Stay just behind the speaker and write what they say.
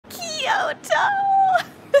Kyoto!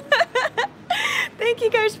 Thank you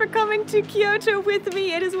guys for coming to Kyoto with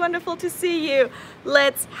me. It is wonderful to see you.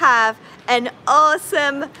 Let's have an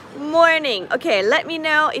awesome morning. Okay, let me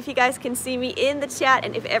know if you guys can see me in the chat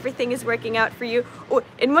and if everything is working out for you. Oh,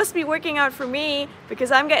 it must be working out for me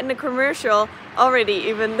because I'm getting a commercial already,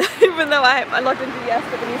 even though I logged into the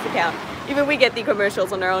Japanese account. Even we get the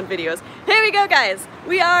commercials on our own videos. Here we go, guys.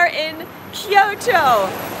 We are in Kyoto,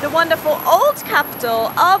 the wonderful old capital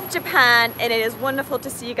of Japan, and it is wonderful to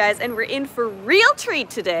see you guys. And we're in for a real treat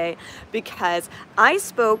today because I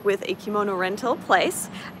spoke with a kimono rental place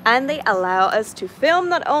and they allow us to film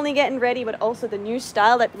not only getting ready but also the new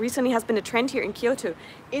style that recently has been a trend here in Kyoto.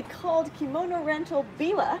 It's called Kimono Rental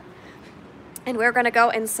Biwa. And we're gonna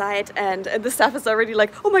go inside, and the staff is already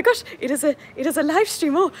like, oh my gosh, it is a live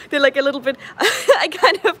stream. Oh, they're like a little bit, I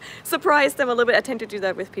kind of surprised them a little bit. I tend to do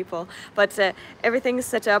that with people, but everything is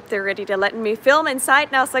set up. They're ready to let me film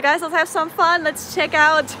inside now. So guys, let's have some fun. Let's check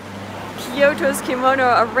out Kyoto's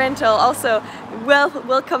kimono rental. Also,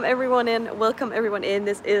 welcome everyone in. Welcome everyone in.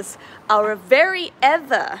 This is our very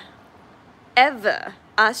ever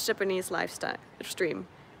Ask Japanese lifestyle stream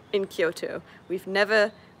in Kyoto. We've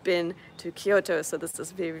never been to Kyoto, so this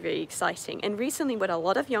is very, very exciting. And recently what a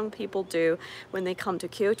lot of young people do when they come to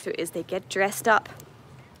Kyoto is they get dressed up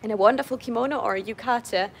in a wonderful kimono or a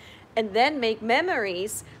yukata and then make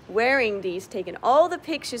memories wearing these, taking all the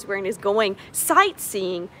pictures wearing this, going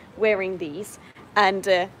sightseeing wearing these.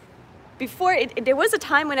 And before there was a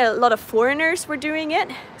time when a lot of foreigners were doing it,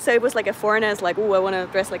 so it was like a foreigner is like, oh, I want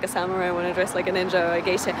to dress like a samurai, I want to dress like a ninja or a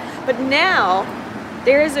geisha. But now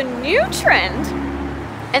there is a new trend,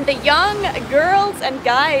 and the young girls and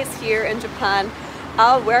guys here in Japan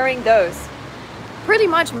are wearing those pretty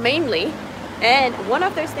much mainly. And one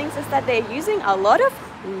of those things is that they're using a lot of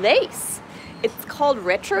lace. It's called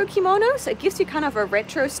retro kimono, so it gives you kind of a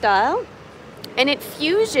retro style. And it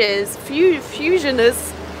fuses, there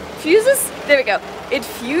we go. It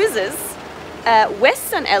fuses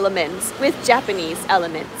Western elements with Japanese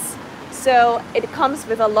elements. So it comes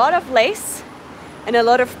with a lot of lace and a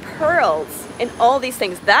lot of pearls and all these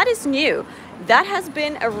things. That is new. That has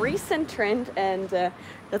been a recent trend, and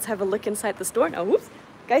let's have a look inside the store now. Whoops.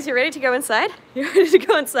 Guys, you ready to go inside? You ready to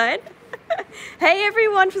go inside? Hey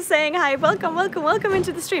everyone for saying hi. Welcome, welcome, welcome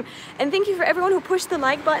into the stream. And thank you for everyone who pushed the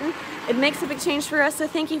like button. It makes a big change for us, so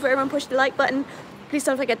thank you for everyone who pushed the like button. Please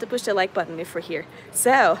don't forget to push the like button if we're here.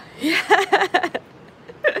 So, yeah.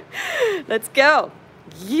 Let's go.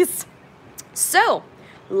 Yes. So,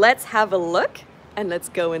 let's have a look. And let's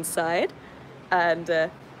go inside and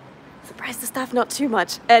surprise the staff not too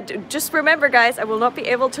much. And just remember guys, I will not be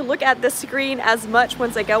able to look at the screen as much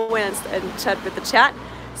once I go in and chat with the chat.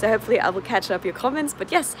 So hopefully I will catch up your comments.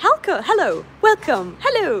 But yes, hello, welcome,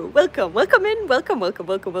 hello, welcome, welcome in, welcome, welcome,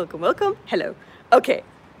 welcome, welcome, welcome, hello. Okay,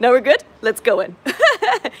 now we're good? Let's go in.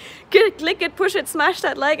 Click it, push it, smash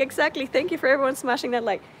that like, exactly. Thank you for everyone smashing that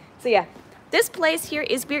like. So yeah, this place here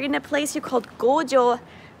is, we're in a place here called Gojo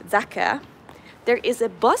Zaka. There is a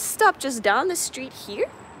bus stop just down the street here.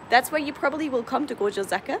 That's where you probably will come to Gojo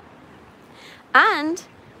Zaka. And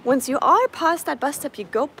once you are past that bus stop, you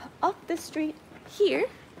go up the street here.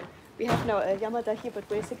 We have now a Yamada here, but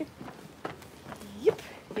wait a second. Yep.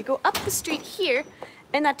 You go up the street here,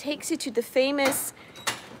 and that takes you to the famous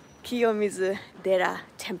Kiyomizu-dera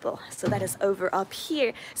temple. So that is over up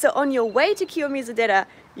here. So on your way to Kiyomizu-dera,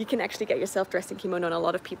 you can actually get yourself dressed in kimono, and a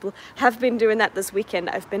lot of people have been doing that this weekend.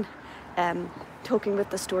 I've been talking with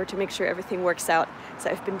the store to make sure everything works out, so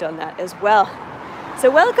I've been doing that as well. So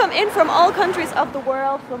welcome in from all countries of the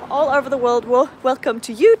world, from all over the world. Welcome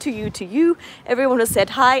to you, to you, to you. Everyone who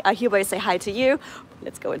said hi, I hereby say hi to you.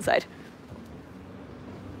 Let's go inside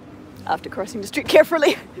after crossing the street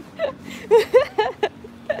carefully.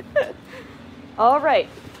 All right,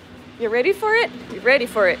 you ready for it? You ready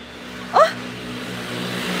for it? Oh,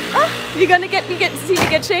 you're gonna get me see me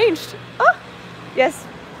get changed. Oh, yes.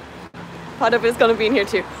 Part of it is going to be in here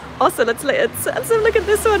too. Also, let's have a look at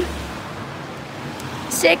this one.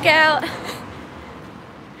 Check out.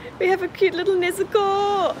 We have a cute little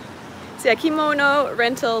Nezuko. So yeah, Kimono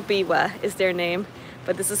Rental Biwa is their name.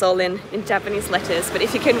 But this is all in Japanese letters. But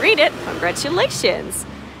if you can read it, congratulations.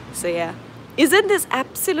 So yeah. Isn't this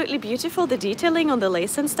absolutely beautiful, the detailing on the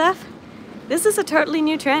lace and stuff? This is a totally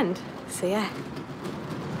new trend. So yeah.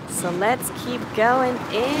 So let's keep going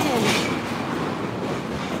in.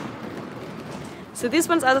 So these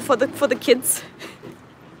ones are for the kids,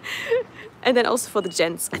 and then also for the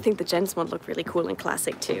gents. I think the gents one look really cool and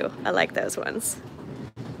classic too. I like those ones.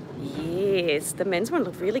 Yes, the men's one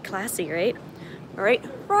look really classy, right? All right,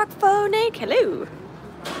 rock phonic, hello.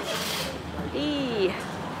 Hey.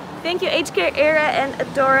 Thank you HK Era and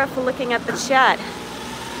Adora for looking at the chat.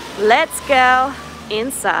 Let's go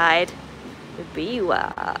inside the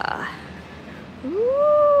biwa.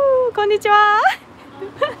 Konnichiwa.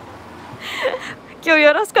 今日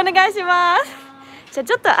よろしくお願いします。じゃあ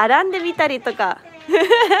ちょっと洗んでみたりとか。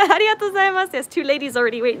ありがとうございます。There's two ladies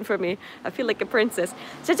already waiting for me. I feel like a princess.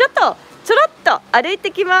 じゃあちょろっと歩い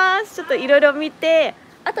てきます。ちょっといろいろ見て、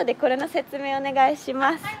後でこれの説明お願いし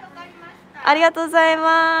ます。ありがとうござい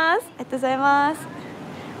ます。ありがとうございます。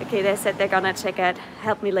Okay, they said they're gonna check out,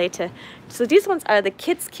 help me later. So these ones are the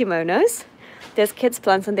kids' kimonos. There's kids'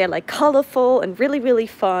 plants and they're like colorful and really, really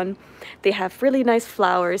fun. They have really nice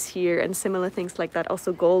flowers here and similar things like that.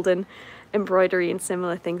 Also golden embroidery and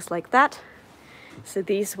similar things like that. So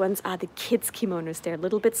these ones are the kids' kimonos. They're a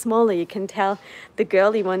little bit smaller. You can tell the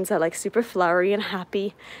girly ones are like super flowery and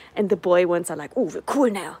happy. And the boy ones are like, oh, we're cool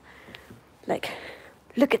now. Like,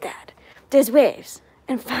 look at that. There's waves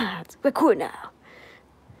and clouds. We're cool now.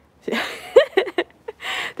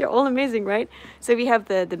 They're all amazing, right? So we have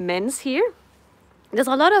the men's here. There's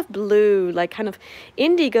a lot of blue, like kind of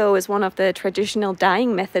indigo is one of the traditional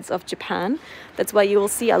dyeing methods of Japan. That's why you will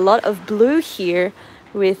see a lot of blue here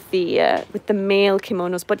with the male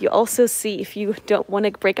kimonos. But you also see, if you don't want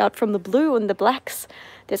to break out from the blue and the blacks,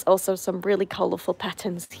 there's also some really colorful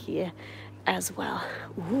patterns here as well.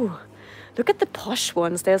 Ooh, look at the posh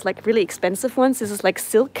ones. There's like really expensive ones. This is like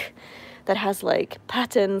silk that has like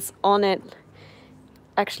patterns on it,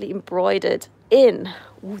 actually embroidered in.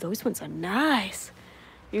 Ooh, those ones are nice.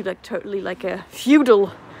 You look totally like a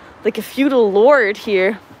feudal lord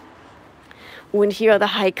here. Ooh, and here are the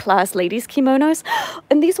high-class ladies' kimonos.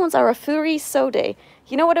 And these ones are a furi sode.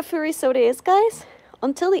 You know what a furi sode is, guys?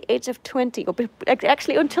 Until the age of 20, or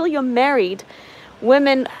actually until you're married,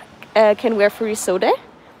 women can wear furi sode,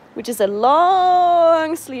 which is a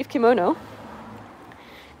long sleeve kimono.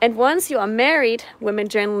 And once you are married, women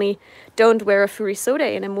generally don't wear a furi sode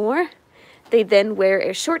anymore. They then wear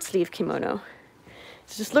a short sleeve kimono.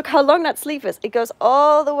 So just look how long that sleeve is. It goes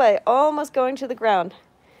all the way, almost going to the ground.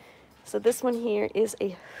 So this one here is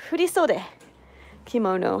a furisode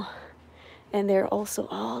kimono. And they're also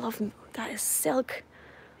all of them. That is silk.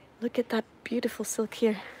 Look at that beautiful silk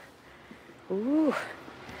here. Ooh.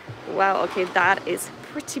 Wow, okay, that is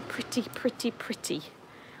pretty, pretty, pretty, pretty.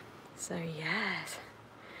 So yes.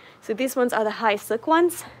 So these ones are the high silk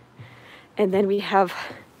ones. And then we have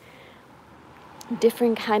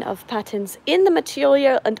different kind of patterns in the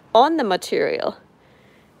material and on the material.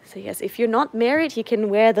 So yes, if you're not married, you can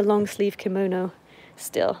wear the long sleeve kimono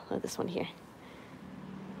still. Oh, this one here.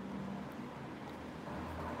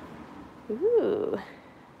 Ooh.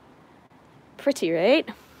 Pretty, right?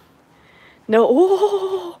 No,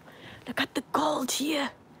 oh, look at the gold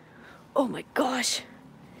here. Oh my gosh.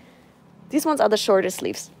 These ones are the shorter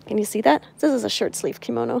sleeves. Can you see that? This is a short sleeve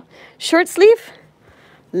kimono. Short sleeve,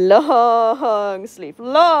 long sleeve,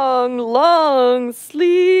 long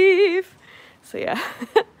sleeve. So yeah.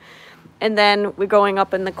 And then we're going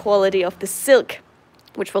up in the quality of the silk,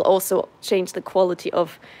 which will also change the quality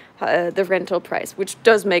of the rental price, which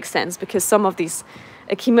does make sense because some of these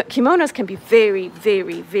kimonos can be very,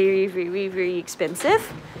 very, very, very, very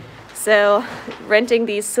expensive. So renting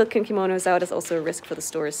these silken kimonos out is also a risk for the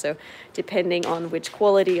stores. So depending on which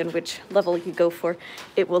quality and which level you go for,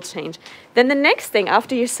 it will change. Then the next thing,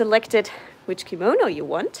 after you selected which kimono you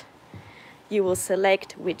want, you will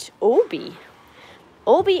select which obi.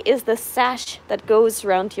 Obi is the sash that goes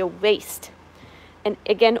around your waist. And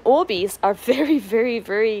again, obis are very, very,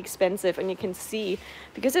 very expensive. And you can see,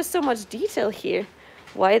 because there's so much detail here,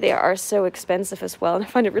 why they are so expensive as well. And I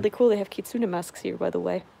find it really cool. They have kitsune masks here, by the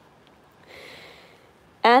way.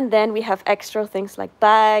 And then we have extra things like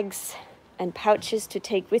bags and pouches to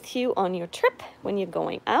take with you on your trip when you're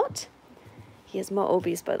going out. Here's more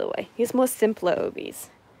obis, by the way. Here's more simpler obis.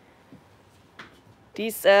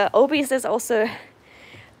 These obis is also,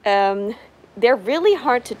 they're really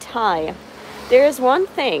hard to tie. There is one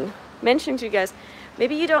thing, mentioning to you guys,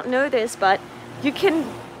 maybe you don't know this, but you can,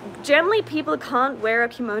 generally people can't wear a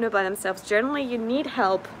kimono by themselves. Generally you need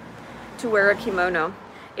help to wear a kimono.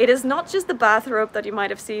 It is not just the bathrobe that you might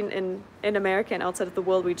have seen in America and outside of the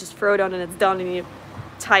world where you just throw it on and it's done and you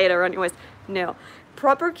tie it around your waist. No,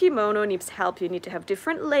 proper kimono needs help. You need to have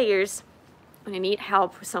different layers and you need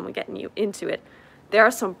help with someone getting you into it. There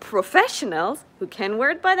are some professionals who can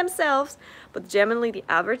wear it by themselves, but generally the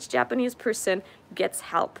average Japanese person gets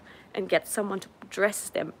help and gets someone to dress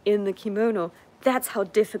them in the kimono. That's how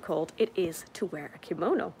difficult it is to wear a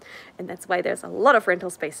kimono. And that's why there's a lot of rental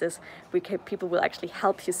spaces where people will actually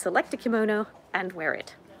help you select a kimono and wear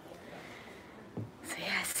it. So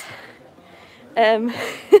yes.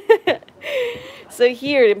 So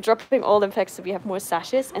here, I'm dropping all them facts so we have more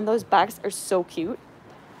sashes, and those bags are so cute.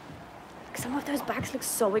 Some of those bags look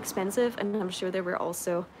so expensive, and I'm sure they were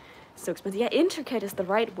also so expensive. Yeah, intricate is the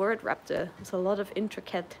right word, Raptor. There's a lot of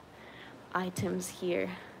intricate items here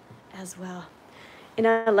as well. And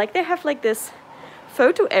I like they have like this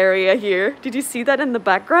photo area here. Did you see that in the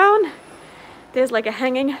background? There's like a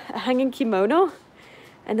hanging kimono,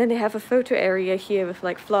 and then they have a photo area here with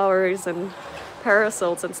like flowers and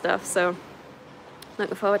parasols and stuff. So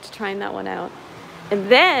looking forward to trying that one out. And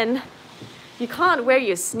then you can't wear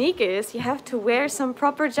your sneakers, you have to wear some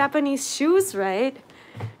proper Japanese shoes, right?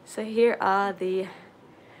 So here are the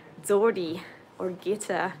Zori or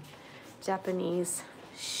Gita Japanese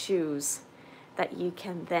shoes that you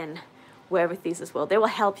can then wear with these as well. They will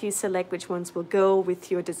help you select which ones will go with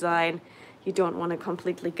your design. You don't want to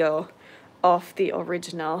completely go off the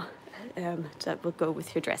original that will go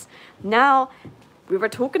with your dress. Now, we were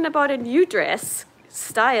talking about a new dress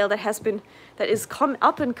style that is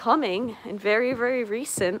up and coming and very, very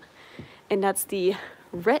recent, and that's the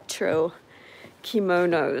retro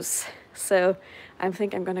kimonos. So I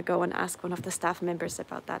think I'm gonna go and ask one of the staff members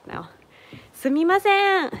about that now. すみま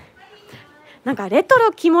せん。なんかレト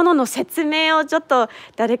ロ着物の説明をちょっと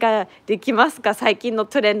誰かできますか？最近の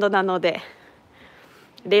トレンドなので。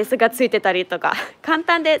レースがついてたりとか、簡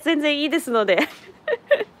単で全然いいですので。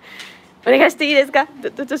お願いしていいですか？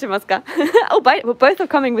どうしますか？ Oh, both are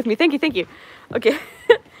coming with me. Thank you, thank you. Okay.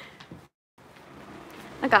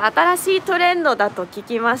 なんか新しいトレンドだと聞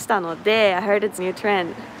きましたので、I heard it's new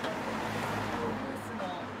trend.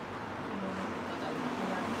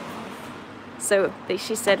 So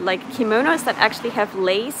she said like kimonos that actually have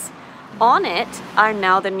lace on it are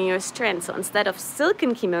now the newest trend. So instead of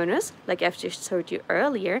silken kimonos, like I've just showed you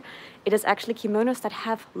earlier, it is actually kimonos that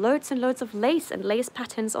have loads and loads of lace and lace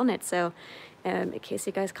patterns on it. So in case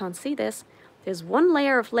you guys can't see this, there's one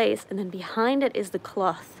layer of lace and then behind it is the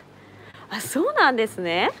cloth. あ、そうなんです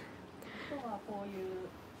ね。あとはこういう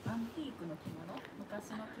アンティークの着物、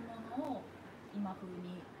昔の着物を今風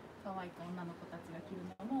に可愛い女の子たちが着る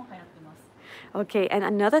のも流行ってます。Okay, and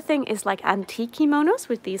another thing is like antique kimonos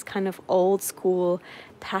with these kind of old school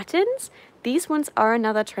patterns. These ones are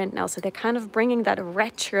another trend now, so they're kind of bringing that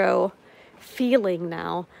retro feeling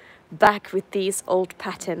now back with these old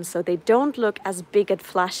patterns. So they don't look as big and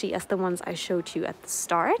flashy as the ones I showed you at the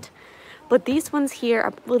start. But these ones here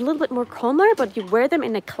are a little bit more calmer, but you wear them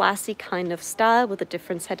in a classy kind of style with a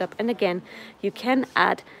different setup. And again, you can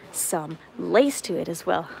add some lace to it as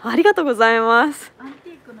well. ありがとうございます。アン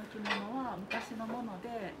ティークの着物は昔のもの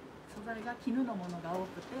で素材が絹のものが多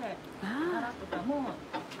くて、柄とかも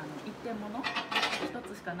一点物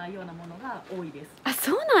一つしかないようなものが多いです。あ、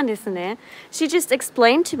そうなんですね。She just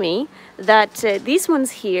explained to me that these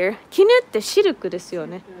ones here, 絹ってシルクですよ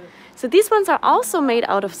ね。So these ones are also made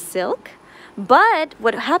out of silk. But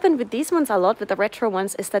what happened with these ones a lot, with the retro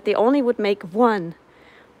ones, is that they only would make one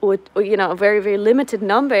or you know, a very, very limited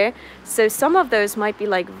number. So some of those might be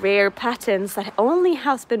like rare patterns that only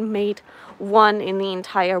has been made one in the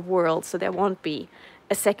entire world. So there won't be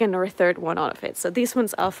a second or a third one out of it. So these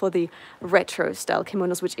ones are for the retro style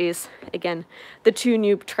kimonos, which is, again, the two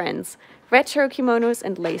new trends. Retro kimonos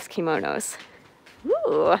and lace kimonos.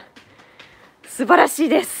 Ooh, 素晴らしい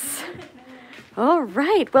です。All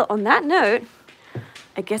right, well, on that note,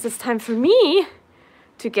 I guess it's time for me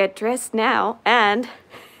to get dressed now, and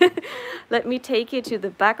let me take you to the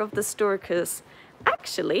back of the store, because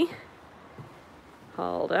actually,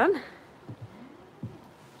 hold on,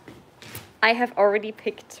 I have already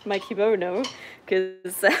picked my kimono,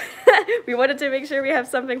 because we wanted to make sure we have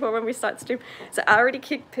something for when we start stream. So I already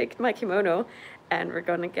picked my kimono, and we're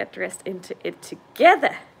gonna get dressed into it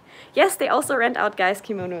together. Yes, they also rent out guys'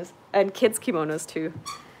 kimonos and kids' kimonos too.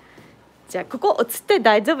 じゃあここ映って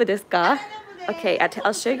大丈夫ですか? Okay,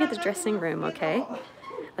 I'll show you the dressing room, okay?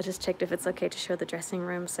 I just checked if it's okay to show the dressing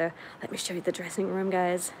room, so let me show you the dressing room,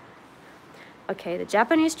 guys. Okay, the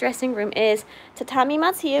Japanese dressing room is tatami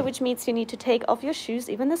mats here, which means you need to take off your shoes.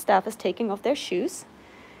 Even the staff is taking off their shoes.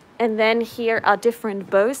 And then here are different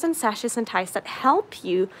bows and sashes and ties that help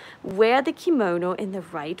you wear the kimono in the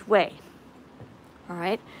right way. All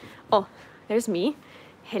right. Oh, there's me.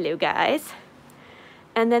 Hello, guys.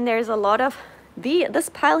 And then there's a lot of this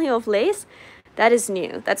pile here of lace. That is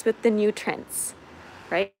new. That's with the new trends,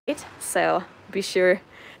 right? So be sure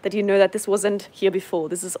that you know that this wasn't here before.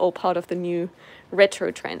 This is all part of the new retro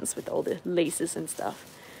trends with all the laces and stuff.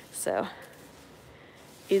 So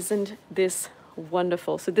isn't this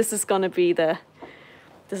wonderful? So this is gonna be the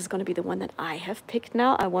one that I have picked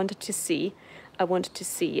now. I wanted to see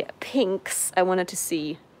pinks. I wanted to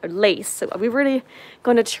see lace. So we're really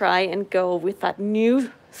gonna try and go with that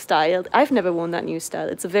new style. I've never worn that new style.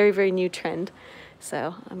 It's a very, very new trend.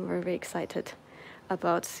 So I'm very, very excited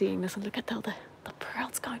about seeing this. And look at all the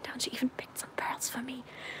pearls going down. She even picked some pearls for me.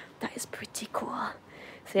 That is pretty cool.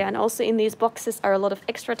 So yeah, and also in these boxes are a lot of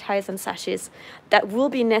extra ties and sashes that will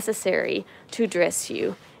be necessary to dress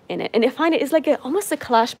you in it. And I find it is like almost a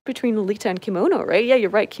clash between Lolita and Kimono, right? Yeah, you're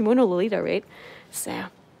right, Kimono, Lolita, right? So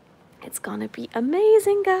it's gonna be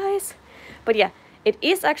amazing, guys. But yeah, it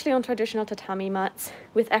is actually on traditional tatami mats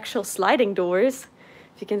with actual sliding doors,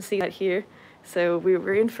 if you can see that here. So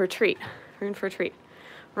we're in for a treat. We're in for a treat.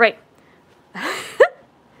 Right.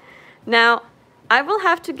 Now, I will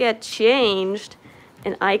have to get changed,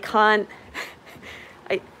 and I can't,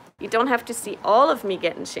 you don't have to see all of me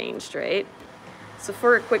getting changed, right? So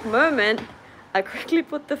for a quick moment, I quickly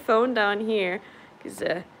put the phone down here, because,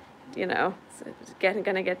 you know, so it's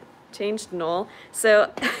gonna get changed and all.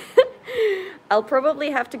 So I'll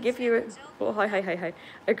probably have to give you, oh, hi.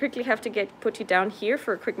 I quickly have to put you down here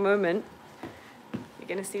for a quick moment. You're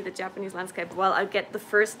gonna see the Japanese landscape while I get the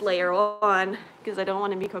first layer on, because I don't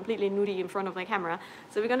want to be completely nudie in front of my camera.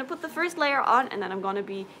 So we're gonna put the first layer on, and then I'm gonna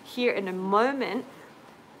be here in a moment.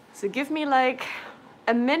 So give me like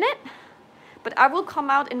a minute, but I will come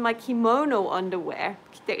out in my kimono underwear.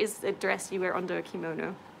 There is a dress you wear under a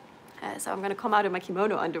kimono. So I'm gonna come out in my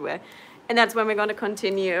kimono underwear, and that's when we're gonna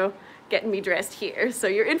continue getting me dressed here. So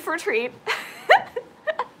you're in for a treat.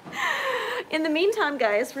 In the meantime,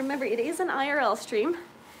 guys, remember it is an IRL stream,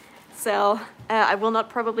 so I will not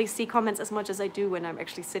probably see comments as much as I do when I'm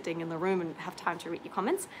actually sitting in the room and have time to read your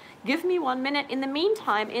comments. Give me 1 minute. In the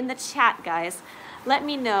meantime, in the chat, guys, let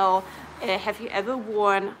me know, have you ever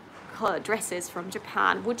worn dresses from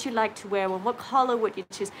Japan? Would you like to wear one? What color would you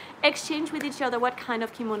choose? Exchange with each other what kind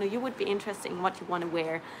of kimono you would be interested in, what you want to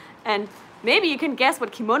wear. And maybe you can guess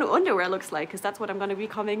what kimono underwear looks like, because that's what I'm going to be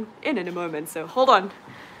coming in a moment. So hold on.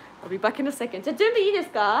 I'll be back in a second. Okay,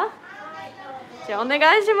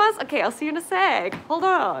 I'll see you in a sec. Hold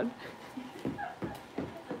on.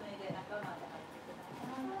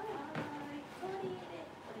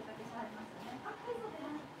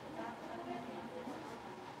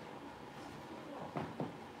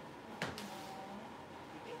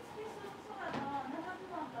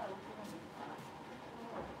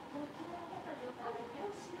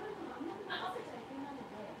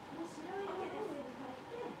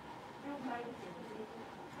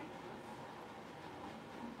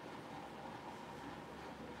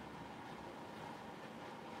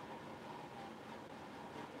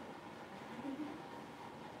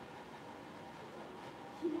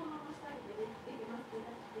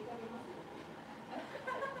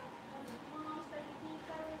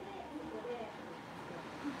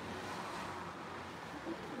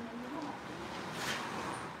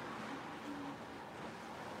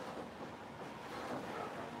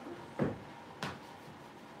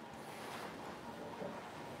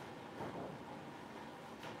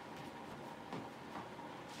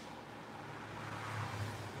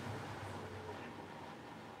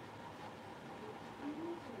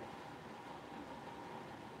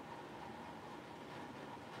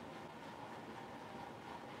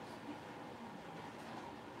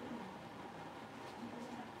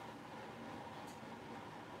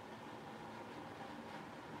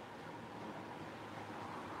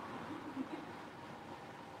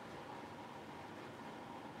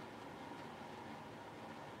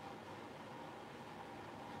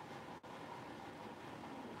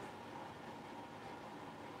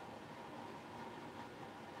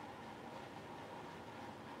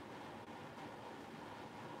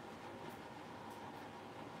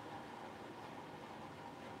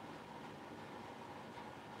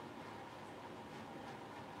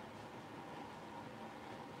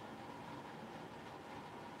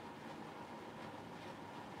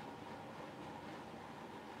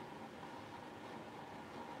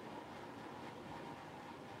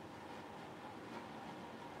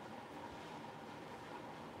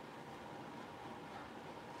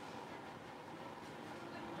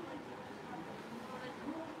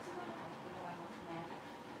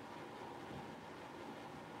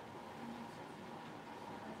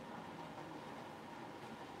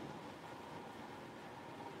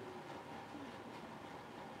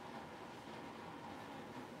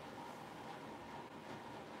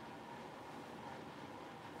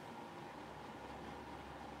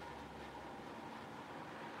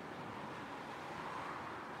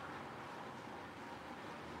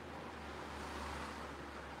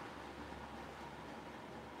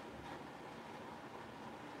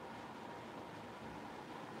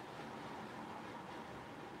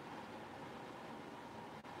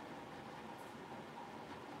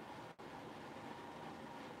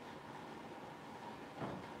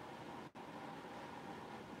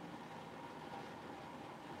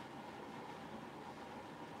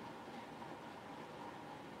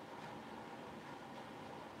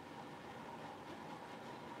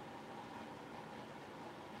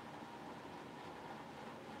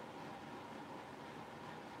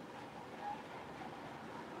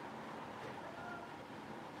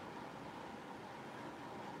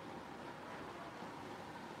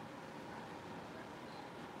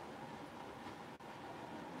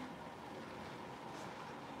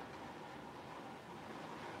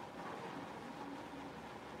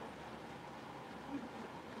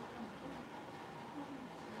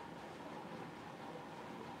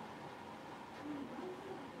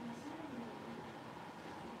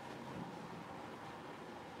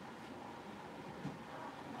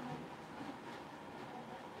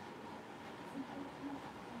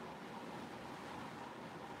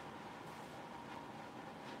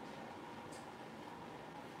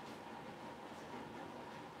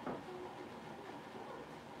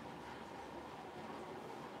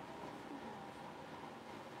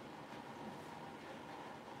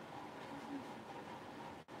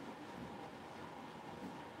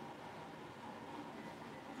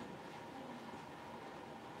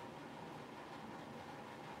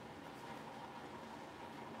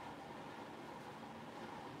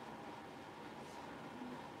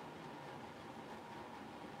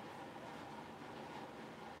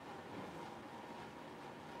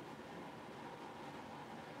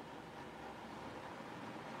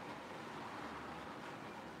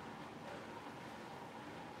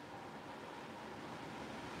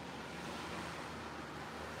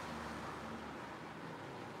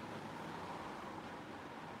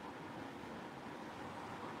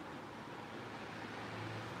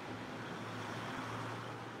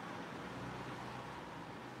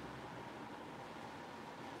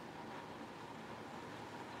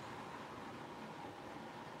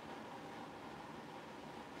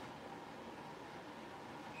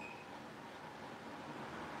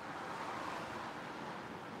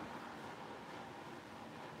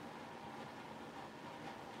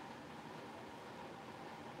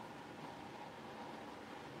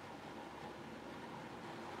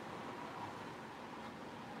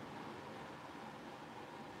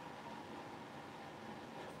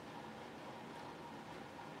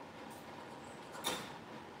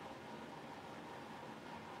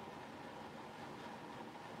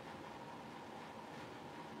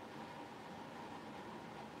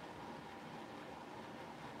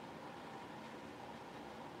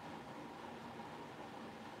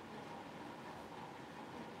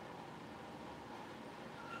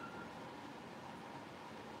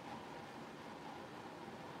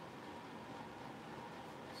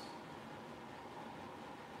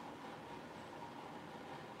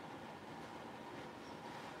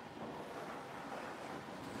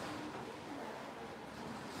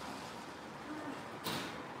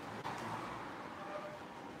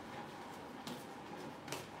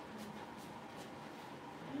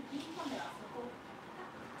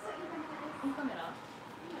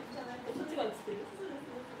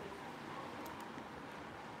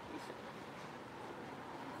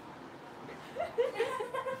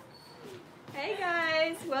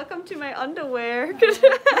 guys, welcome to my underwear.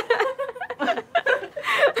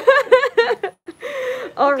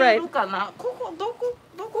 All right.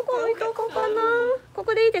 こ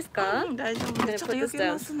こでいいですか？大丈夫です。ちょっと避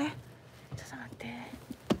けますね。ちょっと待って。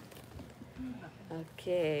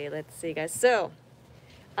Okay, let's see, guys. So,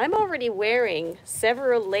 I'm already wearing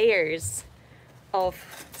several layers of.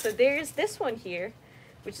 So there's this one here,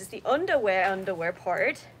 which is the underwear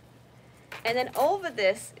part. And then over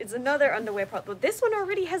this is another underwear part. But this one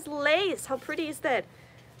already has lace. How pretty is that?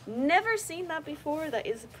 Never seen that before. That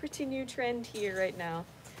is a pretty new trend here right now.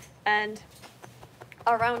 And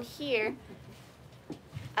around here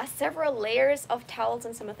are several layers of towels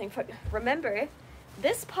and something. Remember,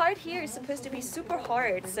 this part here is supposed to be super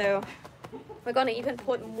hard. So we're gonna even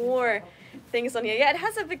put more things on here. Yeah, it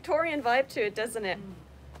has a Victorian vibe to it, doesn't it?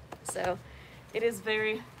 So it is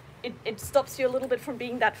very... It stops you a little bit from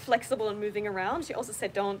being that flexible and moving around. She also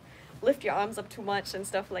said don't lift your arms up too much and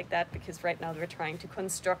stuff like that, because right now we're trying to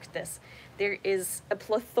construct this. There is a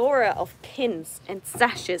plethora of pins and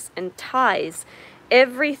sashes and ties,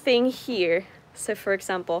 everything here. So for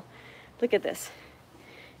example, look at this.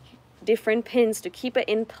 Different pins to keep it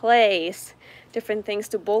in place, different things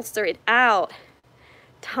to bolster it out,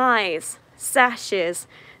 ties, sashes.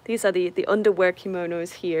 These are the underwear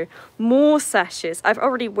kimonos here. More sashes. I'm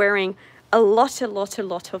already wearing a lot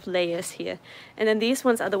of layers here. And then these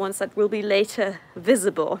ones are the ones that will be later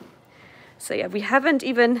visible. So yeah, we haven't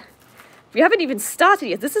even started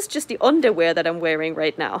yet. This is just the underwear that I'm wearing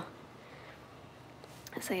right now.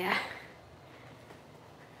 So yeah.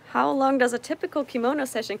 How long does a typical kimono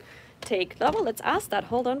session take? Well, let's ask that.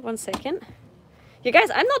 Hold on one second. You guys,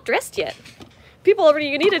 I'm not dressed yet. People already,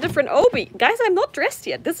 you need a different obi. Guys, I'm not dressed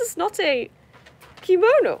yet. This is not a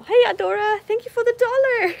kimono. Hey, Adora, thank you for the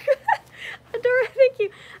 $1. Adora, thank you.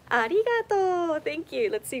 Arigato, thank you.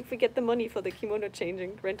 Let's see if we get the money for the kimono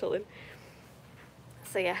changing rental in.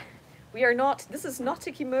 So yeah, we are not, this is not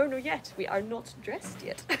a kimono yet. We are not dressed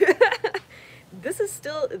yet. This is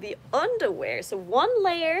still the underwear. So one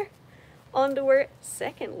layer underwear,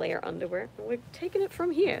 second layer underwear, and we're taking it from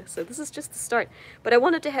here. So this is just the start. But I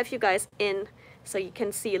wanted to have you guys in so you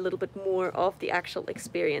can see a little bit more of the actual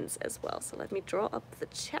experience as well. So let me draw up the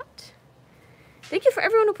chat. Thank you for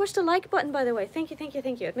everyone who pushed the like button, by the way. Thank you, thank you,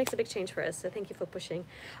 thank you. It makes a big change for us. So thank you for pushing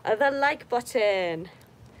the like button.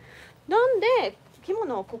 なんで着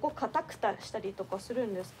物をここ硬くしたりとかする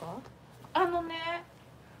んですか？なんて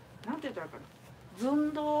言ったらいいかな。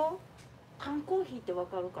寸胴、缶コーヒーってわ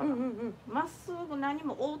かるかな。まっすぐ何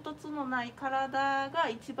も凹凸のない体が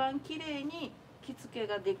一番綺麗に着付け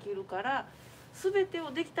ができるから、すべてを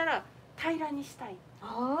できたら平らにしたい。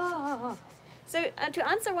So to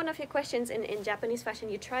answer one of your questions, in Japanese fashion,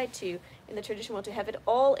 you try to, in the traditional one, to have it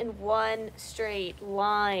all in one straight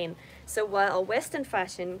line. So while Western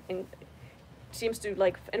fashion seems to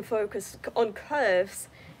like and focus on curves,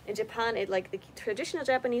 in Japan, it like the traditional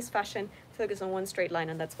Japanese fashion focus on one straight line,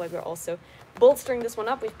 and that's why we're also bolstering this one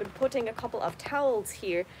up. We've been putting a couple of towels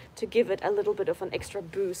here to give it a little bit of an extra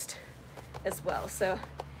boost as well. So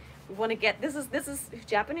we want to get this is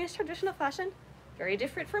Japanese traditional fashion. Very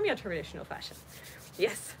different from your traditional fashion.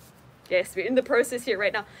 Yes, yes, we're in the process here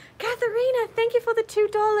right now. Katharina, thank you for the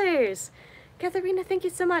 $2. Katharina, thank you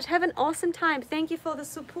so much. Have an awesome time. Thank you for the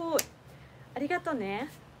support. Arigato ne.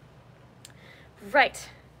 Right.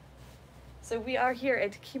 So we are here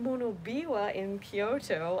at Kimono Biwa in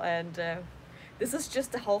Kyoto, and this is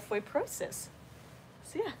just the halfway process.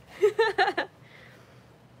 So yeah.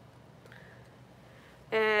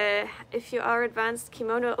 If you are advanced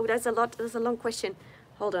kimono, oh, that's a long question.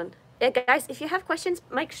 Hold on. Yeah, guys, if you have questions,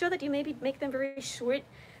 make sure that you maybe make them very short,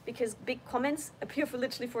 because big comments appear for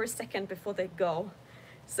literally for a second before they go.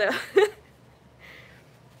 So,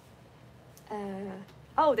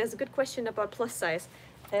 oh, there's a good question about plus size.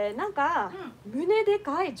 なんか、胸で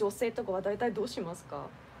かい女性とかはだいたいどうしますか？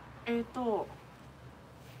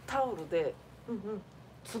タオルで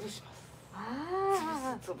潰します。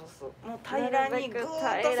潰す。もう平らにグー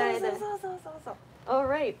ッと、そう。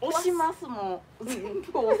Alright. 押しますもん。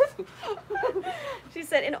She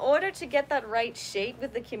said in order to get that right shape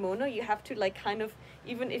with the kimono, you have to like kind of,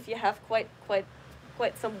 even if you have quite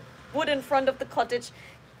some wood in front of the cottage,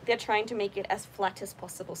 they're trying to make it as flat as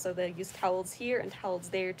possible. So they use towels here and towels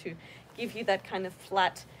there to give you that kind of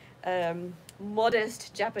flat,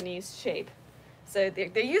 modest Japanese shape. So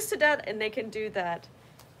they're used to that and they can do that.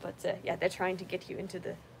 But yeah, they're trying to get you into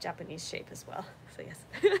the Japanese shape as well. So yes.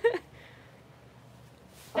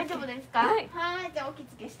 大丈夫ですか？はい。じゃあお着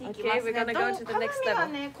付けしていきますね。Okay, we're gonna go to the next level. 鏡は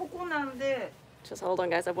ね、ここなんで。Just hold on,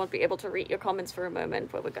 guys. I won't be able to read your comments for a moment,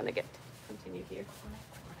 but we're gonna continue here.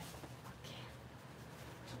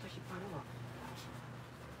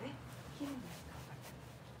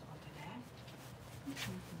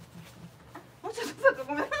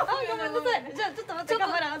 めんなさい。じゃあちょっと待ってカ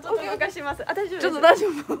メラちょっと動かします。あ大丈夫です。ちょっと大丈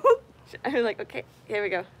夫。I'm like okay, here we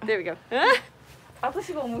go, there we go.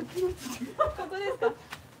 私が思いっきり。ここですか？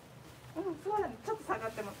そうだね。ちょっと下が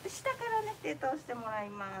ってます。下からね手通してもらい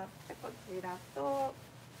ます。でこちらと。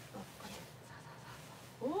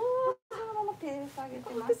おお。そのまま手下げ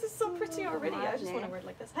てます。This is so pretty already. I just want to wear it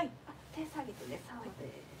like this. はい。手下げてね。そう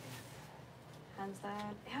です。Hands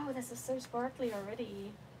down. Oh, this is so sparkly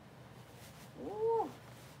already. Oh.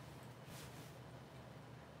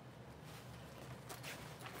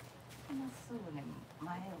 まっすぐね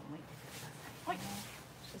前を向いてください。はい。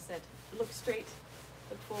She said, look straight,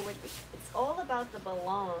 look forward. It's all about the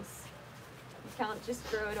balance. You can't just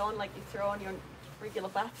throw it on like you throw on your regular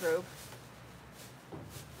bathrobe.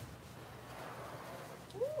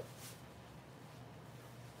 Ooh.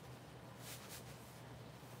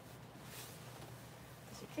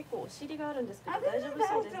 私結構お尻があるんですけど大丈夫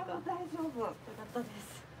そうですか？大丈夫。よかったで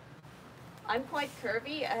す。I'm quite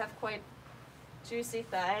curvy. I have quite juicy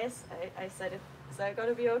thighs. I said, is that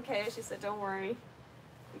gonna be okay? She said, don't worry.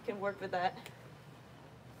 We can work with that.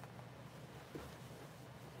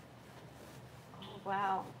 Oh,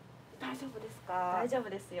 wow. 大丈夫ですか？大丈夫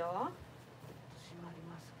ですよ。閉まり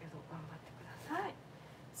ますけど頑張ってください。はい。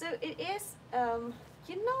So it is,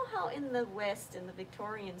 you know how in the West, in the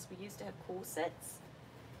Victorians, we used to have corsets?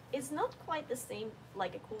 It's not quite the same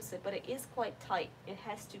like a corset, but it is quite tight. It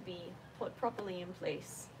has to be put properly in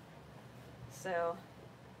place. So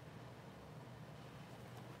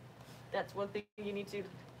that's one thing you need to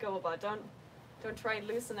go about. Don't try and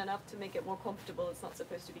loosen it up to make it more comfortable. It's not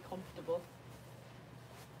supposed to be comfortable.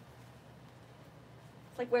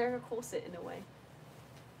 It's like wearing a corset in a way.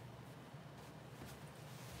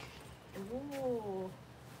 Ooh.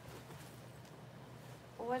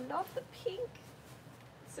 Oh, I love the pink.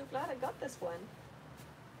 So glad I got this one.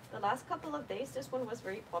 The last couple of days, this one was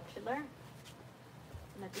very popular.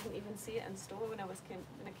 And I didn't even see it in store when I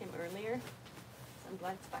came earlier. So I'm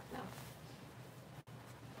glad it's back now.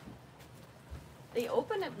 They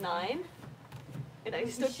open at 9, and I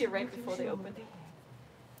stood here right before they opened.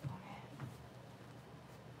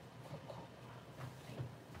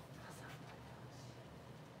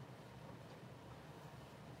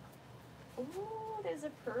 Oh, there's a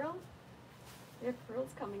pearl. There are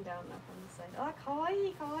pearls coming down now from the side. Ah,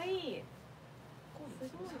 kawaii, kawaii.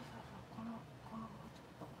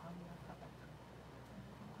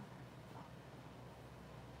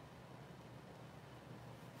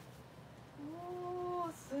 お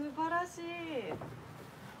ー、素晴らしい。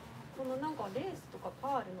このなんかレースとか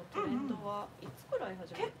パールのトレンドはいつくらい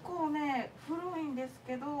始まる？結構ね古いんです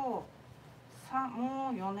けど、もう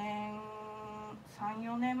4年3、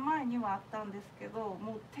4年前にはあったんですけど、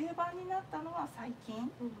もう定番になったのは最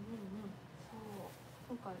近。そう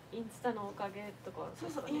なんかインスタのおかげとか、そ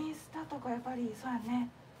うそう、インスタとかやっぱりそうやね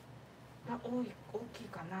が大きい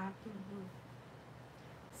かな。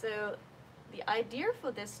So the idea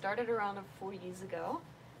for this started around 4 years ago,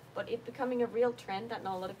 but it becoming a real trend that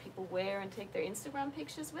now a lot of people wear and take their Instagram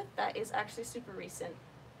pictures with, that is actually super recent.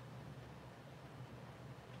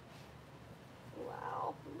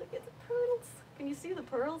 Wow, look at the pearls. Can you see the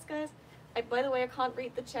pearls, guys? By the way, I can't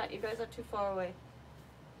read the chat. You guys are too far away.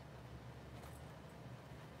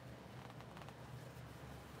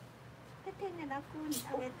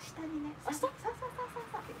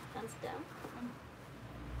 Hands down.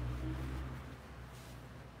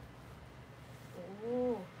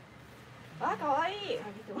 Oh. あ、かわいい。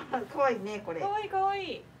かわいいねこれ。かわいいかわ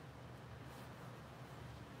いい。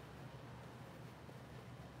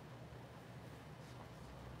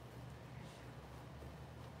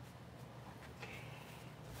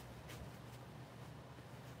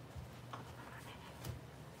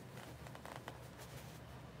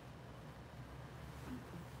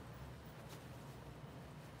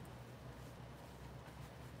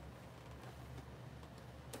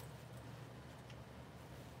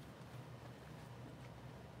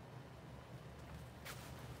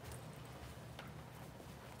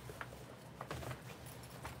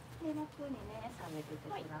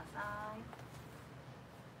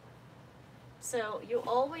So you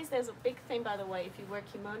always, there's a big thing by the way, if you wear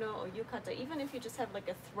kimono or yukata, even if you just have like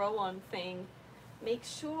a throw-on thing, make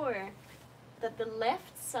sure that the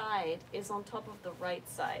left side is on top of the right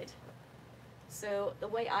side. So the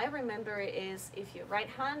way I remember it is if you're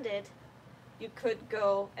right-handed, you could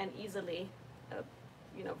go and easily,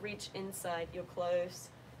 reach inside your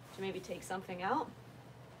clothes to maybe take something out.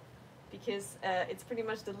 Because it's pretty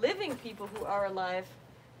much the living people who are alive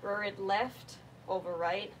wear it left over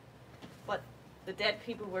right, but the dead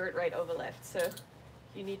people wear it right over left. So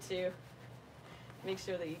you need to make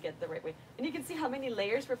sure that you get the right way. And you can see how many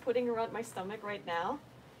layers we're putting around my stomach right now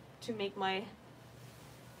to make my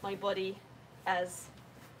body as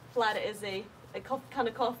flat as a kind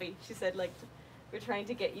of coffee. She said, like, we're trying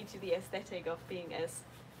to get you to the aesthetic of being as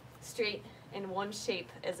straight in one shape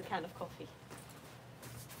as a can of coffee.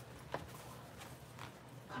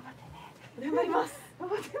 頑張ってね。頑張ります。頑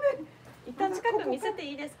張ってね。一旦近く見せて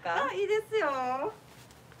いいですか？あ、いいですよ。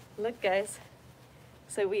 Look, guys.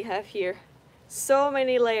 So we have here so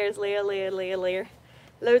many layers, layer, layer, layer, layer.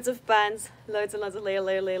 Loads of bands, loads and loads of layer,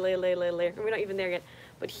 layer, layer, layer, layer, layer, layer. And we're not even there yet.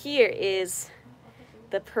 But here is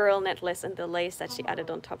the pearl necklace and the lace that she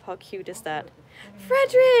added on top. How cute is that?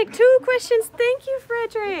 Frederick, 2 questions. Thank you,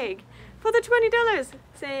 Frederick, for the $20.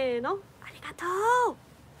 Say no. Arigato.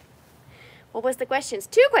 What was the questions?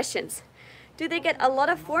 2 questions. Do they get a lot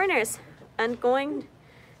of foreigners and going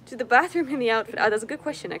to the bathroom in the outfit? Ah, that's a good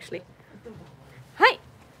question, actually. はい。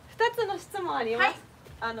2つの質問あります。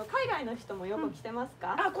海外の人もよく来てます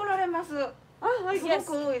か？あ、来られます。すごく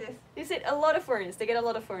多いです。They said a lot of foreigners. They get a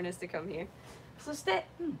lot of foreigners to come here. そして、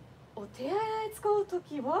お手洗い使うと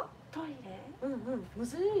きはトイレ？む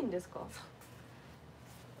ずいんですか？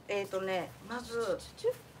まず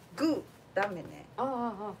グーダメね。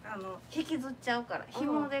引きずっちゃうから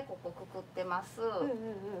紐でここくくってます。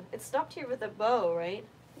It's stopped here with a bow, right?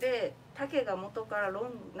 で、丈が元から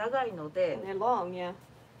長いので、They're long, yeah.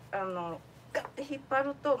 ガッて引っ張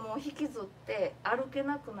るともう引きずって歩け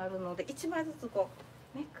なくなるので1枚ずつこ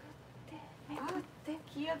うめくってめくって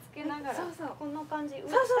気をつけながら。そうそう。こんな感じ。そう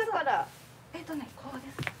そうそう。下から。こう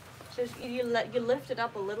です。So you lift it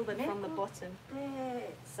up a little bit from the bottom.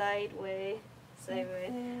 で、Sideways,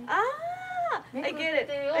 sideways. I めく get っ it.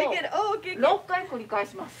 てを I get it. Oh, okay. 6回繰り返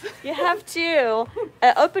します。You have to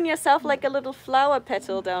open yourself like a little flower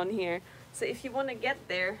petal down here. So if you want to get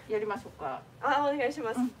there, やりましょうか。お願いし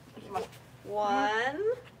ます。いきます。 1,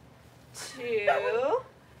 2,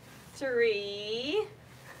 3,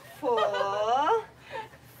 4,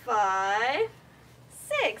 5,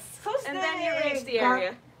 6. And then you reach the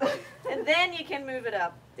area. And then you can move it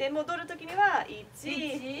up. で、戻るときには1、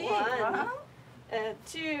1、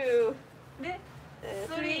2, で、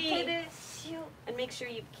 3, 手でシュッ。 and make sure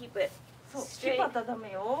you keep it そう、引っ straight. 張ったらダ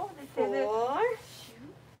メよ。で、手 4, で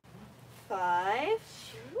 5,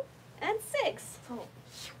 and 6.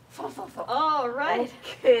 そうそうそう。All right.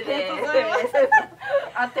 です。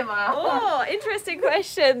合ってます。 Oh, interesting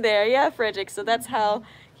question there. Yeah, Frederick. So that's how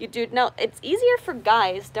you do it. Now, it's easier for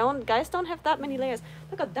guys. Guys don't have that many layers.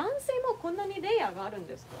 なんか男性もこんなにレイヤーがあるん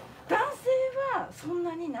ですか？男性はそん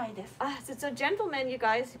なにないです。So gentlemen, you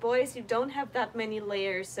guys, boys, you don't have that many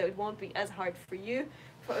layers, so it won't be as hard for you.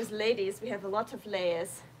 For us ladies, we have a lot of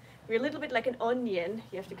layers. We're a little bit like an onion.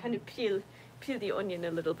 You have to kind of peel the onion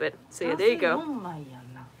a little bit. So yeah, there you go. 4枚や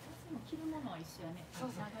んな。着るものは一緒やね。長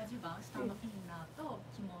襦袢、下のインナーと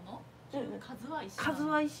着物。数は一緒。数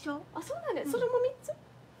は一緒。あ、そうなんです。それも3つ。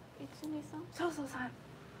1、2、3。そうそうそう。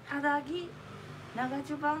肌着、長襦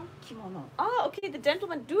袢、着物。Ah, okay. The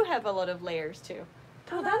gentlemen do have a lot of layers too.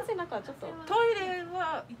 男性なんかちょっと。トイレ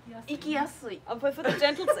は行きやすい。But for the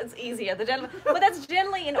gentles, it's easier. The gentlemen, but that's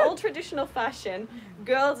generally in all traditional fashion.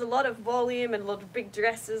 Girls, a lot of volume and a lot of big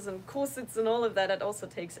dresses and corsets and all of that. It also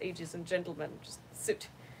takes ages. And gentlemen, just suit,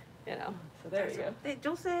 you know. So there you go. で、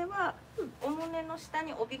女性はお胸の下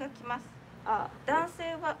に帯がきます。 男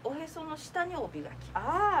性はおへその下に帯がき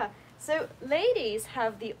ます。So ladies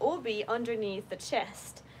have the obi underneath the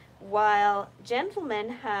chest, while gentlemen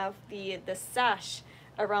have the sash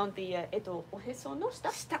around the おへその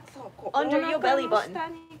下? 下、そう、こう Under your belly button. 下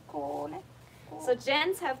にこうね。So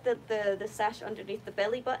gents have the sash underneath the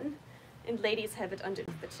belly button, and ladies have it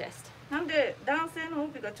underneath the chest. なんで男性の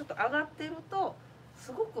帯がちょっと上がってると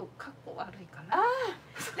すごくかっこ悪いかな。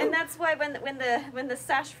And that's why when the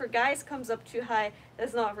sash for guys comes up too high,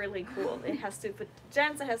 that's not really cool. It has to, for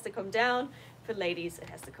gents it has to come down, for ladies it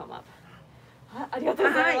has to come up. ありがとう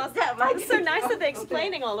ございます。It's so nice that they're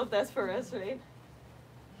explaining all of this for us, right?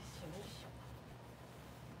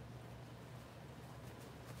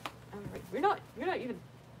 We're not even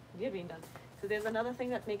being done. So there's another thing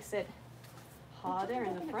that makes it harder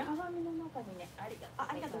in the front. 鏡の中にね、あり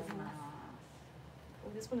がとうございます。Oh,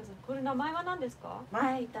 this one is. これ名前は何ですか？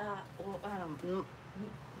巻いた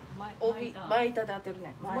帯巻いたで当てる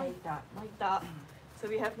ね。巻いた。So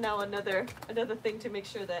we have now another thing to make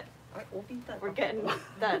sure that we're getting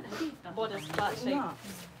that bodice flat shape.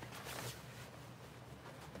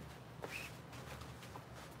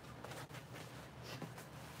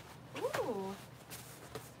 Ooh.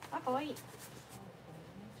 あ、かわいい。ちょっ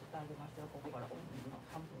と上げますよ、ここから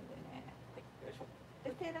半分でね。よいしょ。で、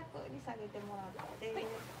手楽に下げてもらって。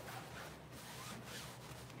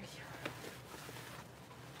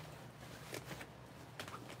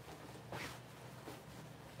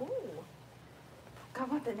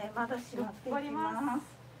ってね、まだ締まっていきます。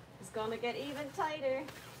 It's gonna get even tighter.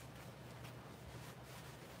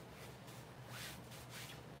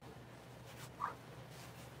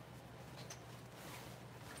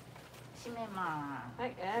 締めます。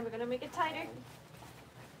 Right, and we're gonna make it tighter.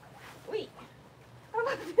 Wait. 頑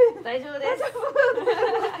張って。大丈夫です。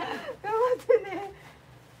頑張ってね。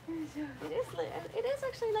 It is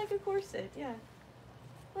actually like a corset, yeah.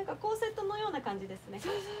 なんかコーセットのような感じですね。そ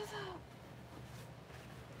うそうそう。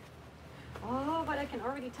 Oh, but I can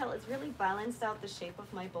already tell it's really balanced out the shape of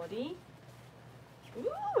my body.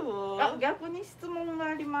 Ooh. あ、逆に質問が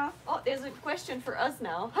あります。 Oh, there's a question for us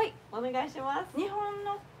now. はい、お願いします。日本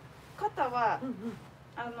の方は、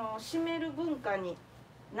締める文化に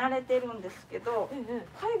慣れてるんですけど、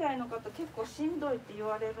海外の方結構しんどいって言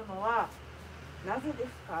われるのはなぜで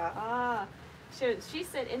すか？ So she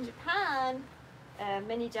said in Japan,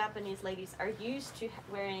 many Japanese ladies are used to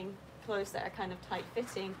wearing clothes that are kind of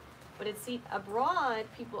tight-fitting, but it seems abroad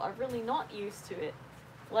people are really not used to it.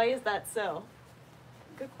 Why is that so?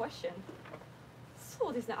 Good question. そ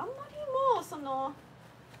うですね。あんまりもうその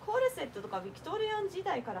コルセットとかビクトリアン時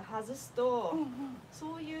代から外すと、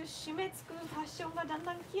そういう締め付くファッションがだん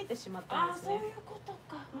だん消えてしまったんですね。そういうこと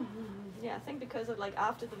か。Yeah, I think because of like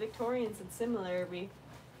after the Victorians and similar, we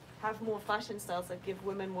have more fashion styles that give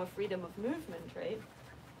women more freedom of movement, right?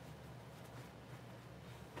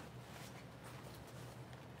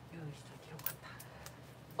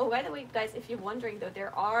 Oh, by the way, guys, if you're wondering though,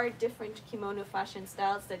 there are different kimono fashion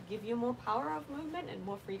styles that give you more power of movement and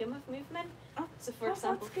more freedom of movement. So for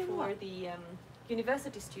example, for the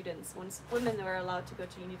university students, once women are allowed to go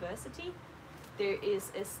to university, there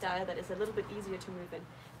is a style that is a little bit easier to move in.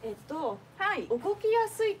 はい。動きや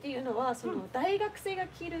すいっていうのはその大学生が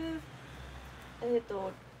着る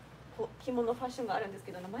着物ファッションがあるんです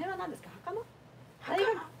けど、名前は何ですか？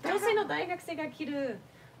女性の大学生が着る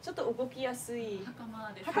ちょっと動きやすい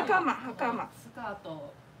袴です。袴。スカー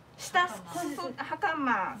ト。下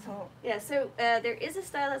袴。そう。 Yeah, so there is a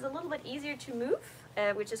style that's a little bit easier to move,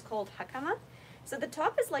 which is called hakama. So the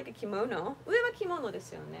top is like a kimono. 上は着物で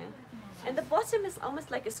すよね。And the bottom is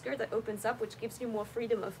almost like a skirt that opens up, which gives you more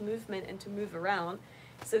freedom of movement and to move around.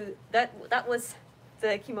 So that was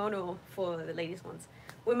the kimono for the ladies ones.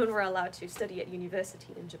 Women were allowed to study at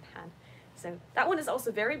university in Japan. So that one is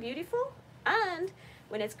also very beautiful. And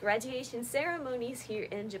when it's graduation ceremonies here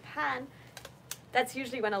in Japan, that's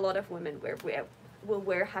usually when a lot of women will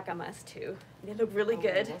wear hakamas too. They look really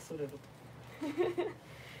good.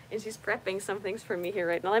 And she's prepping some things for me here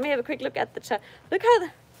right now. Let me have a quick look at the chat. Look how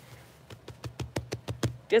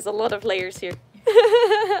there's a lot of layers here.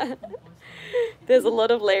 There's a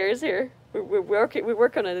lot of layers here. We work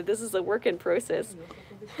on it. This is a work in process.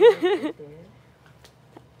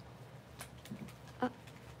 あ、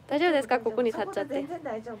大丈夫ですか？ここに立っちゃって。全然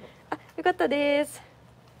大丈夫。あ、よかったです。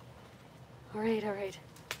Alright, alright.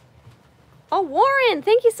 Oh, Warren!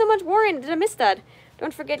 Thank you so much, Warren. Did I miss that?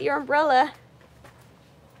 Don't forget your umbrella.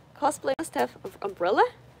 Cosplay must have umbrella?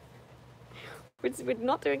 We're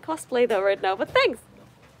not doing cosplay though right now, but thanks!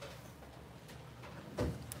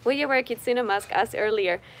 Will you wear a kitsune mask? Asked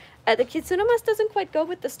earlier. The kitsune mask doesn't quite go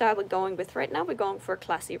with the style we're going with right now. We're going for a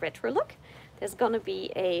classy retro look. There's gonna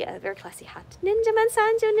be a very classy hat. Ninjaman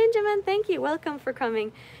Sanjo, Ninjaman, thank you. Welcome for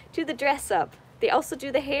coming to the dress up. They also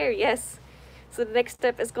do the hair, yes. So the next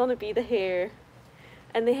step is gonna be the hair.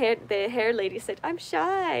 And the hair lady said, I'm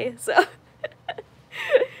shy. So,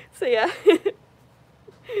 so yeah.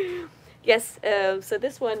 Yes, so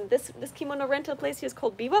this kimono rental place here is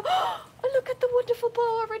called Biwa. Oh, look at the wonderful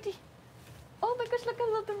bow already. Oh my gosh, look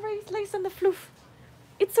at the lace and the floof.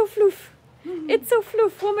 It's so floof. It's so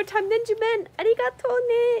floof. One more time, Ninjaman. Arigato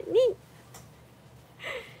ne. Ni.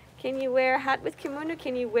 Can you wear a hat with kimono?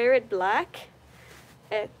 Can you wear it black?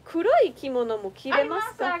 Kuroi kimono mo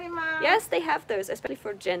kiremasu ka? あります。 Yes, they have those, especially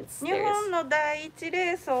for gents. 日本の第一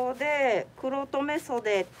礼装で黒留め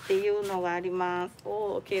袖っていうのがあります。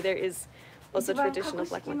 Oh, okay, there is also 一番 traditional 格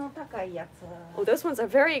black 式 one. の高いやつ。 Oh, those ones are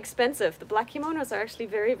very expensive. The black kimonos are actually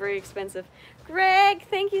very, very expensive. Greg,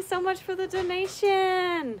 thank you so much for the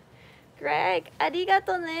donation. Greg,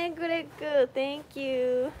 arigato ne, Greg. Thank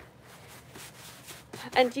you.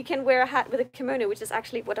 And you can wear a hat with a kimono, which is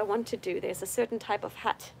actually what I want to do. There's a certain type of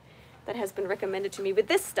hat that has been recommended to me with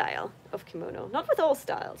this style of kimono. Not with all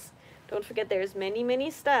styles. Don't forget there's many, many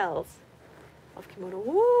styles of kimono.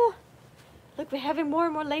 Whoa! Look, we're having more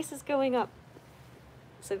and more laces going up.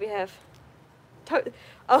 So we have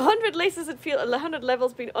 100 laces that feel 100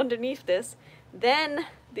 levels being underneath this, then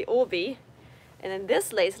the obi, and then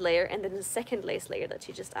this lace layer, and then the second lace layer that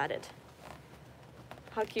she just added.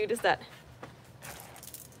 How cute is that?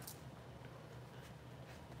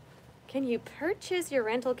 Can you purchase your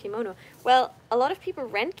rental kimono? Well, a lot of people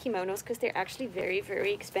rent kimonos because they're actually very,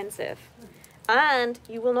 very expensive. And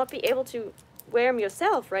you will not be able to wear them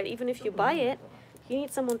yourself, right? Even if you buy it, you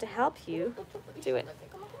need someone to help you do it.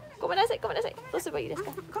 ごめんなさい、ごめんなさい。どうすればいいです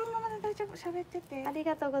か？このままで大丈夫、喋ってて。あり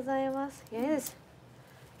がとうございます。Yes.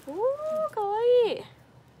 おー、かわいい。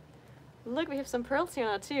Look, we have some pearls here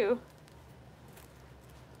now too.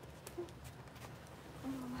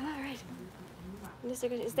 All right.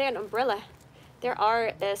 Is there an umbrella? There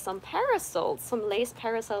are some parasols, some lace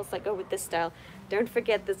parasols that go with this style. Don't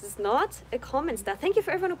forget, this is not a common style. Thank you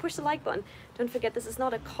for everyone who pushed the like button. Don't forget, this is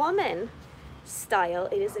not a common style.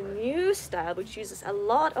 It is a new style which uses a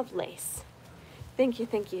lot of lace. Thank you,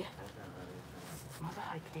 thank you. まだ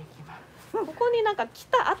入っていきます。ここになんか来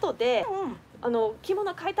た後で、着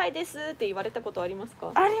物買いたいですって言われたことあります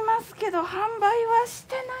か？ありますけど販売はし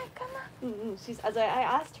てないかな。As I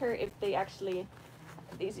asked her if they actually,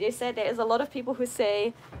 they said there is a lot of people who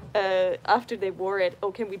say after they wore it,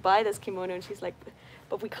 oh, can we buy this kimono? And she's like,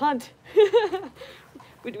 but we can't.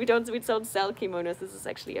 we don't sell kimonos. This is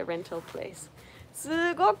actually a rental place.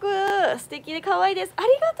 すごく素敵で可愛いです。あり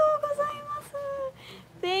がとうございます。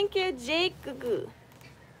Thank you, Jake.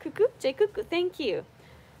 クク Jake クク Thank you.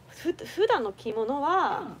 普段の着物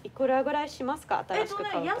はいくらぐらいしますか？新しく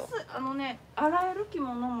買うと。洗える着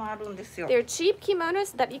物もあるんですよ。They're cheap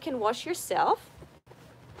kimonos that you can wash yourself.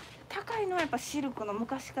 高いのはやっぱシルクの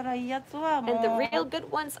昔からいいやつはもう。And the real good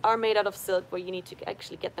ones are made out of silk, where you need to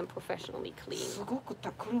actually get them professionally clean. すごく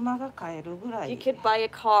車が買えるぐらい。You could buy a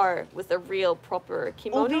car with a real proper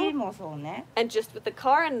kimono. 帯もそうね。And just with the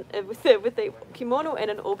car and with the kimono and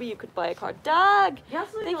an obi, you could buy a car. Doug,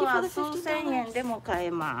 安いのは数千円でも買え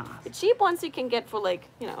ます。The cheap ones you can get for like,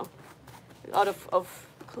 you know, out of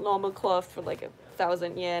normal cloth for like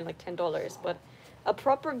 1,000 yen, like $10. But a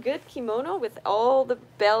proper good kimono with all the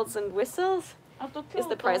bells and whistles is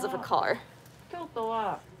the price of a car. 京都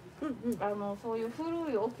はそういう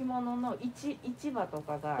古い置物の市場と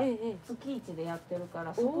かが月一でやってるか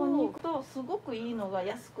ら、そこに行くとすごくいいのが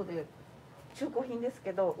安くで中古品です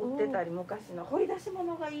けど売ってたり、昔の掘り出し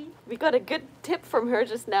物がいい。We got a good tip from her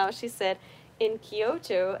just now. She said in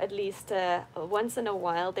Kyoto, at least once in a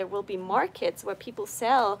while, there will be markets where people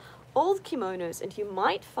sell old kimonos, and you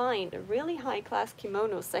might find a really high-class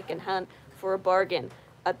kimono secondhand for a bargain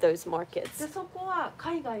at those markets. でそこは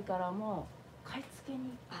海外からも買い付け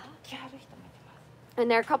に来はる人もいてます。And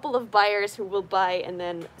there are a couple of buyers who will buy and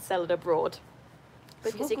then sell it abroad,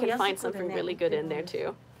 because you can find something really good in there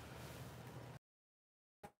too.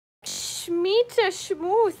 Shmita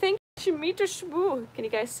Shmoo, thank you, Shmita Shmoo. Can you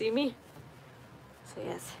guys see me? So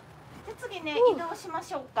yes. で次ね、移動しま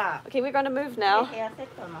しょうか。Okay, we're gonna move now. ヘアセッ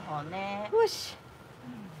トの方ね。Whoosh.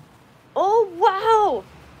 Oh wow!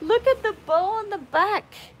 Look at the bow on the back.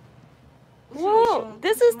 Whoa!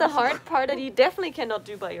 This is the hard part that you definitely cannot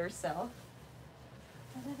do by yourself.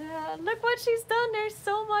 Look what she's done. There's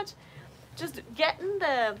so much. Just getting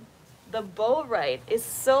the bow right is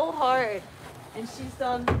so hard, and she's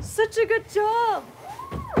done such a good job.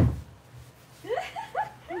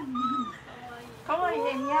 可愛い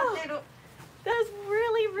ね、似合ってる。 That's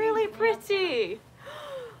really, really pretty.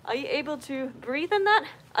 Are you able to breathe in that?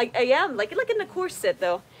 I am, like in a corset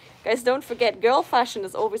though. Guys, don't forget, girl fashion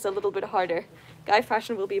is always a little bit harder. Guy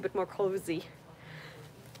fashion will be a bit more cozy.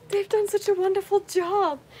 They've done such a wonderful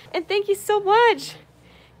job. And thank you so much.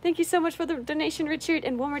 Thank you so much for the donation, Richard.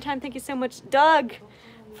 And one more time, thank you so much, Doug,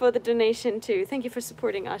 for the donation too. Thank you for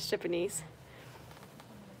supporting us Japanese.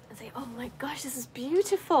 And say, oh my gosh, this is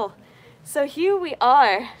beautiful. So here we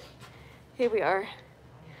are. Here we are.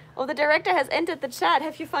 Oh, the director has entered the chat.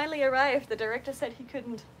 Have you finally arrived? The director said he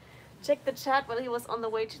couldn't check the chat while he was on the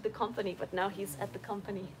way to the company, but now he's at the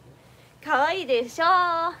company. Kawaii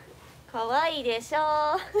desho. Kawaii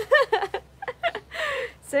desho.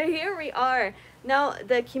 So here we are. Now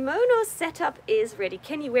the kimono setup is ready.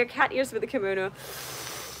 Can you wear cat ears with a kimono?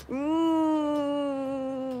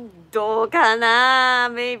 Do kana?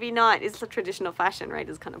 Maybe not. It's a traditional fashion, right?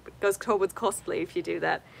 It's kind of goes towards cosplay if you do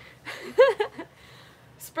that.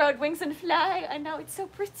 Sprout wings and fly. I know, it's so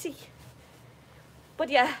pretty. But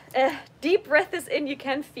yeah, deep breath is in. You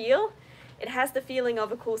can feel. It has the feeling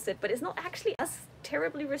of a corset, but it's not actually as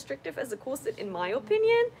terribly restrictive as a corset in my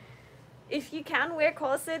opinion. If you can wear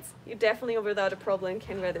corsets, you definitely without a problem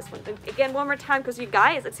can wear this one. And again, one more time, because you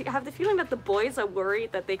guys, I have the feeling that the boys are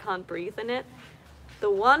worried that they can't breathe in it. The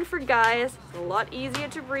one for guys is a lot easier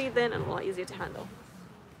to breathe in and a lot easier to handle.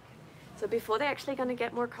 So before they're actually going to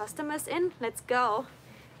get more customers in, let's go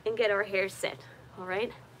and get our hair set. All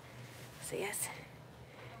right. So yes,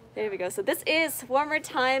 there we go. So this is one more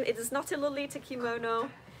time. It is not a Lolita kimono.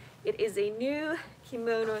 It is a new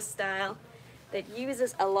kimono style that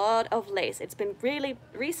uses a lot of lace. It's been really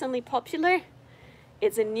recently popular.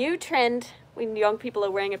 It's a new trend when young people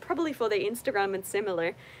are wearing it, probably for their Instagram and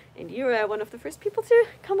similar. And you are one of the first people to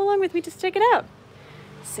come along with me to check it out.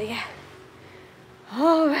 So yeah.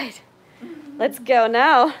 All right, let's go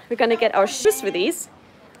now. We're gonna get our shoes for these.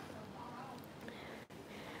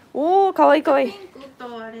 Oh, kawaii kawaii. ピンク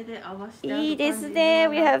とあれで合わせてある感じになってます。いいですね。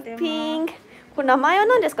We have pink. これ名前は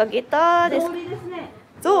何ですか？ゲタですか？草履ですね。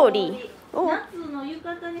草履。Oh. 夏の浴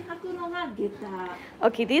衣に履くのが下駄。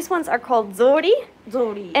Okay, these ones are called zori, 草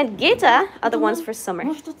履。 and geta are the ones for summer.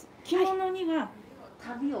 もう一つ、着物には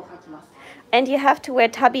旅を履きます。 And you have to wear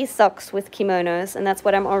tabi socks with kimonos, and that's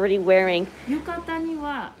what I'm already wearing. 浴衣に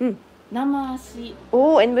はうん生足。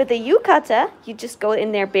 Oh, and with the yukata, you just go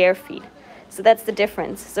in there bare feet. So that's the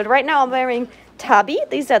difference. So right now I'm wearing tabi,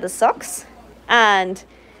 these are the socks, and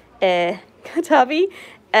tabi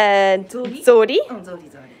and zori. うん、草履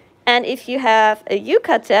草履。 And if you have a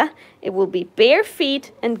yukata, it will be bare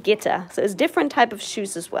feet and geta. So it's different type of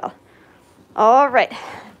shoes as well. All right,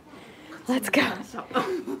 let's go.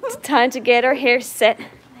 It's time to get our hair set.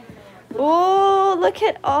 Oh, look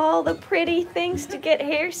at all the pretty things to get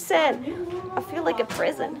hair set. I feel like a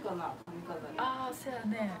prison. ああ、そうや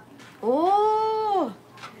ね。 Oh,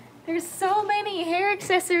 there's so many hair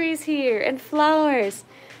accessories here and flowers.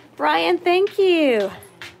 Brian, thank you.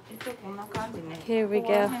 こんな感じね。 Here we こ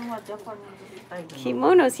こら go. 辺はジャパニーズスタイルの。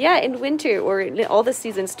 Kimonos, yeah, in winter or in all the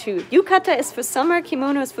seasons too. Yukata is for summer,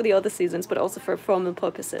 kimono is for the other seasons, but also for formal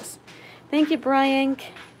purposes. Thank you, Brian.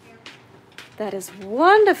 That is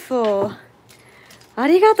wonderful. あ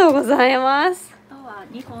りがとうございます。あとは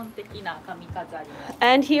日本的な髪飾りも。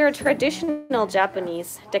 And here are traditional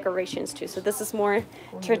Japanese decorations too. So this is more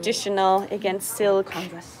traditional, again, silk かん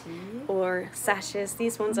ざし。 or sashes.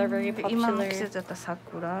 These ones are very 今の popular. 季節だったら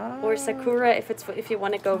桜。 Or sakura if you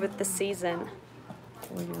want to go with the season.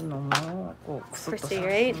 こういうのもこうクスッと刺す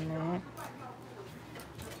Pretty, ね。 right?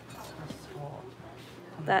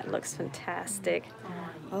 That looks fantastic.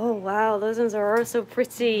 Oh wow, those ones are also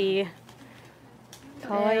pretty.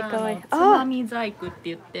 かわいいかわいい。つまみ細工って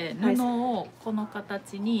言って布をこの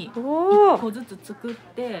形に一個ずつ作っ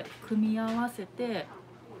て組み合わせて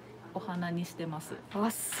お花にしてます。あ、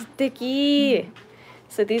素敵。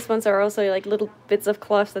So these ones are also like little bits of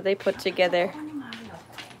cloth that they put together.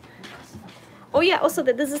 Oh yeah, also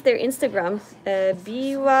that this is their Instagram.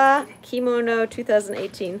 Biwa Kimono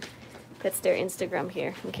 2018. That's their Instagram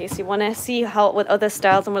here, in case you want to see what other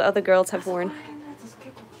styles and what other girls have worn.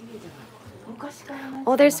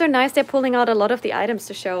 Oh, they're so nice. They're pulling out a lot of the items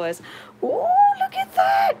to show us. Oh, look at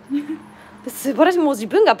that! 素晴らしい。もう自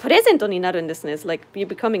分がプレゼントになるんですね。It's like you're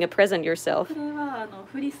becoming a present yourself. これは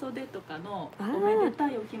振り袖とかのおめでた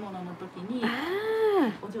いお着物の時に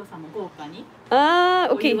お嬢様豪華にお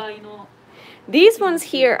Okay. 祝いの These ones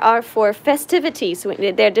here are for festivities.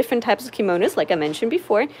 There are different types of kimonos, like I mentioned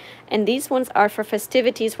before. And these ones are for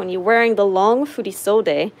festivities when you're wearing the long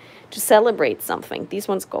furisode to celebrate something. These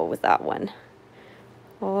ones go with that one.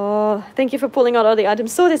 Oh, thank you for pulling out all the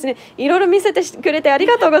items. そうですね。いろいろ見せてくれてあり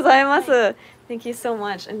がとうございます。Thank you so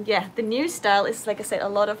much. And yeah, the new style is, like I said, a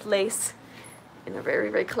lot of lace and a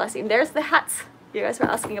very, very classy. And there's the hats. You guys were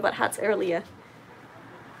asking about hats earlier.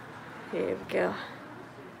 Here we go.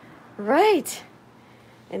 Right.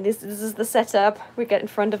 And this is the setup we got in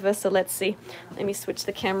front of us. So let's see. Let me switch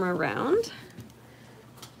the camera around.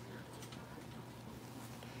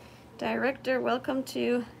 Director, welcome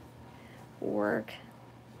to work.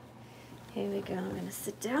 Here we go. I'm gonna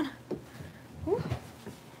sit down. Ooh.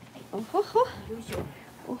 Oh ho ho.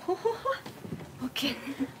 Oh ho ho ho. Okay.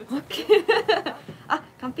 Okay. あ、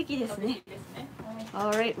完璧ですね。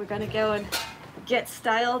All right, we're gonna go and get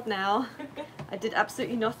styled now. I did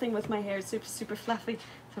absolutely nothing with my hair. It's super, super fluffy.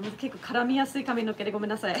 結構絡みやすい髪の毛でごめん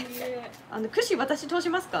なさい。櫛私通し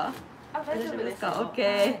ますか？あ、大丈夫です。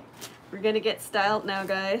 Okay. We're gonna get styled now,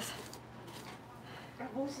 guys.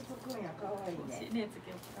 帽子つくんや、可愛いね。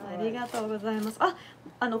ありがとうございます。あ、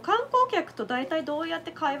観光客と大体どうやっ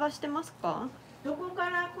て会話してますか？どこか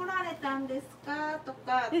ら来られたんですかと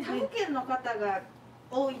か、他府県の方が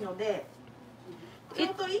多いので、京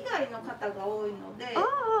都以外の方が多いので、そ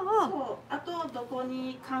う、あとどこ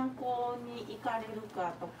に観光に行かれる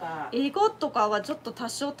かとか。英語とかはちょっと多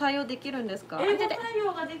少対応できるんですか？英語対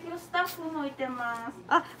応ができるスタッフもいてます。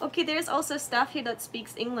Ah, okay, there's also staff here that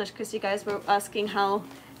speaks English because you guys were asking how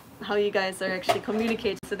you guys are actually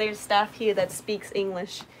communicating. So there's staff here that speaks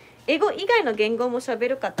English. 英語以外の言語も喋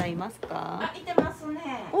る方いますか？あ、いてますね。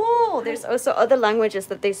Oh, there's also other languages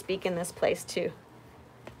that they speak in this place too.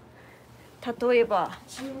 例えば、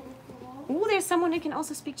中国語。Oh, there's someone who can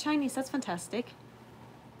also speak Chinese. That's fantastic.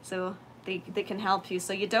 So they can help you.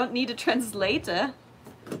 So you don't need a translator.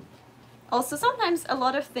 Also, sometimes a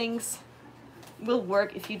lot of things will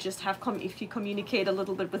work if you just have if you communicate a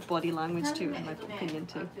little bit with body language too, in my opinion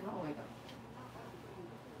too.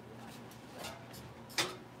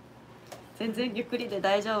 全然ゆっくりで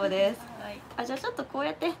大丈夫です。はい。あ、じゃあちょっとこう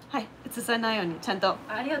やって映さないようにちゃんと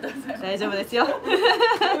ありがとうございます。大丈夫ですよ。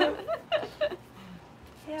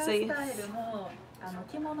ヘアスタイルも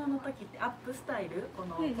着物の時ってアップスタイルこ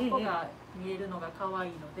こが見えるのが可愛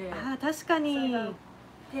いので、あ、確かに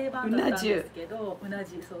定番だったんですけど、うな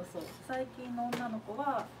じそうそう。最近の女の子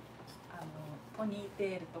はポニー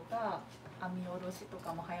テールとか編み下ろしと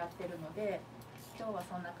かも流行ってるので。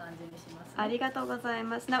ありがとうござい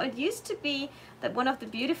ます。Now it used to be that one of the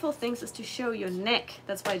beautiful things is to show your neck.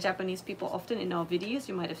 That's why Japanese people often in our videos,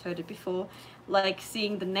 you might have heard it before, like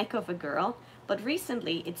seeing the neck of a girl. But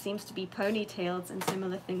recently it seems to be ponytails and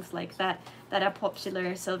similar things like that that are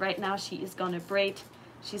popular. So right now she is gonna braid.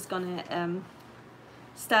 She's gonna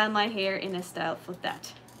style my hair in a style for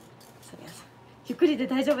that. So yes. ゆっくりで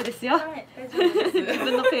大丈夫ですよ。はい、大丈夫です。自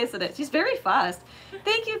分のペースで。She's very fast.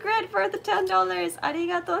 Thank you, Gret, for the $10. あり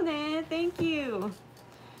がとうね。Thank you.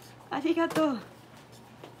 ありがとう。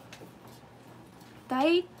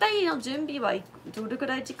大体の準備はどれく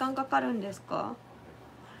らい時間かかるんですか？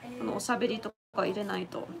このおしゃべりとか入れない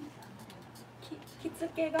と。着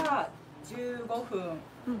付けが15分。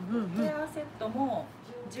ヘアセットも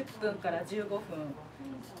10分から15分。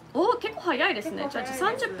おお、結構早いですね。じゃあ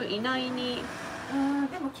30分以内に。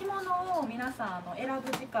でも着物を皆さん選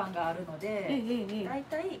ぶ時間があるので、だい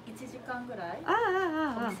たい1時間ぐらい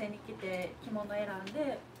お店に来て着物選ん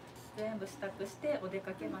で全部支度してお出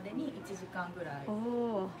かけまでに1時間ぐらい。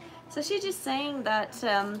Oh, so she's just saying that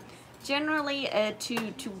generally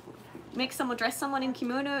to make someone dress someone in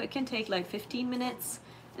kimono, it can take like 15 minutes,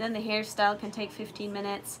 and then the hairstyle can take 15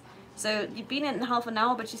 minutes. So you've been in half an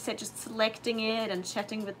hour, but she said just selecting it and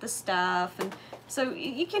chatting with the staff, and so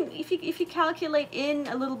you can, if you calculate in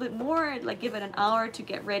a little bit more, like give it an hour to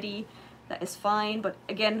get ready, that is fine. But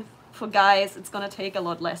again, for guys, it's gonna take a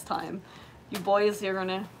lot less time. You boys,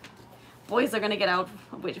 boys are gonna get out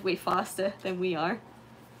way faster than we are.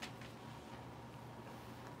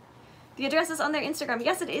 The address is on their Instagram.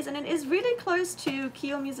 Yes, it is, and it is really close to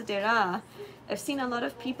Kiyomizudera. I've seen a lot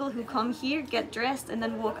of people who come here, get dressed, and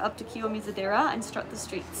then walk up to Kiyomizudera and strut the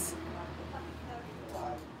streets.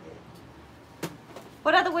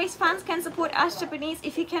 What other ways fans can support Ask Japanese?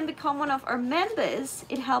 If you can become one of our members,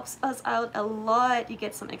 it helps us out a lot. You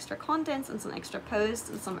get some extra contents and some extra posts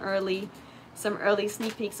and some early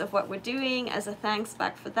sneak peeks of what we're doing as a thanks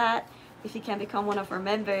back for that. If you can become one of our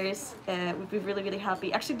members, we'd be really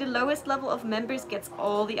happy. Actually, the lowest level of members gets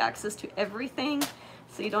all the access to everything,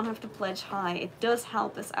 so you don't have to pledge high. It does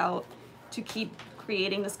help us out to keep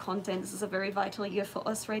creating this content. This is a very vital year for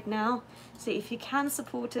us right now. So if you can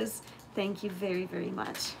support us, thank you very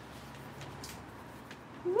much.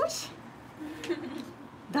 Whoosh!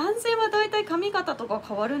 男性はだいたい髪型とか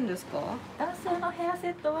変わるんですか？男性のヘア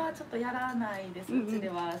セットはちょっとやらないです。うちで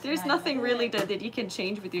は。There's nothing really that you can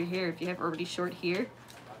change with your hair if you have already short hair.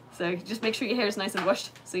 So just make sure your hair is nice and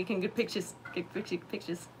washed so you can get pictures.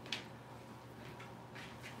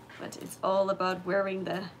 But it's all about wearing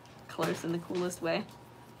the clothes in the coolest way.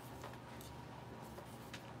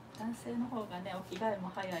 男性の方がね、お着替えも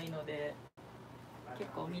早いので。結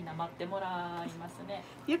構みんな待ってもらいますね。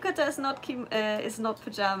Yukata is not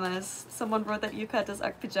pajamas. Someone wrote that yukatas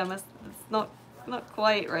are pajamas. It's not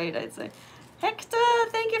quite right, I'd say. Hector,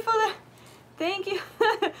 thank you for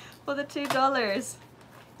the $2.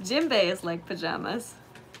 Jinbei is like pajamas.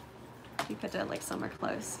 Yukata like summer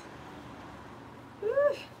clothes.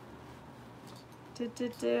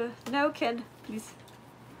 No kid, please.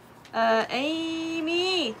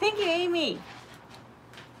 Amy, thank you, Amy.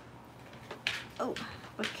 Oh,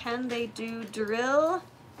 but can they do drill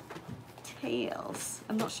tails?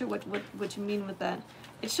 I'm not sure what you mean with that.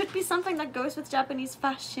 It should be something that goes with Japanese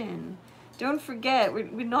fashion. Don't forget,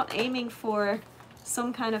 we're not aiming for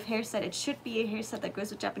some kind of hairset. It should be a hairset that goes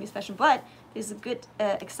with Japanese fashion. But there's a good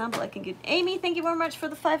example I can give. Amy, thank you very much for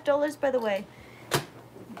the $5, by the way.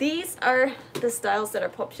 These are the styles that are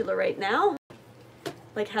popular right now.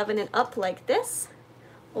 Like having it up like this.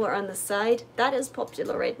 Or on the side, that is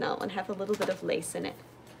popular right now and have a little bit of lace in it.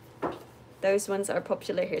 Those ones are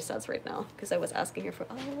popular hairstyles right now because I was asking her for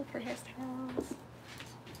hairstyles.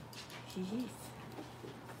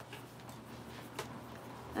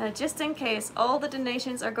 Just in case, all the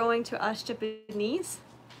donations are going to Ask Japanese.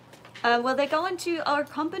 Well, they go into our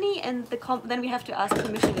company and then we have to ask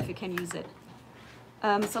permission if you can use it.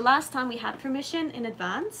 So last time we had permission in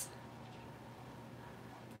advance.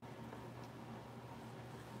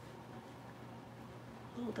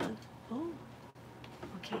 Hold on. Oh,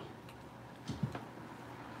 okay.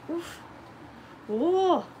 Oof.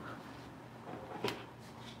 Oh.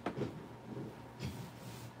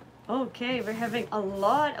 Okay, we're having a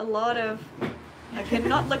lot of... I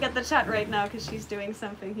cannot look at the chat right now because she's doing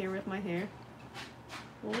something here with my hair.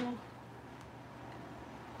 Oh. What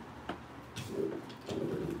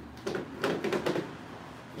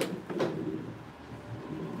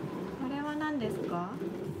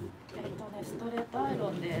ストレートアイロ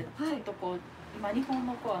ンでちょっとこう今日本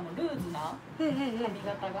のこうルーズな髪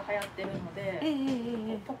型が流行ってるの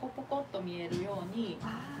で、ポコポコっと見えるように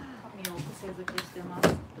髪を癖付けしてます。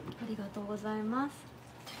ありがとうございます。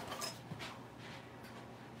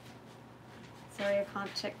Sorry, I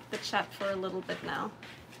can't check the chat for a little bit now.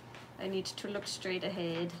 I need to look straight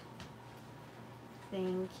ahead.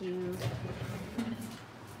 Thank you.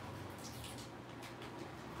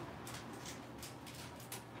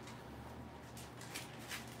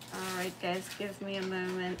 Alright guys, give me a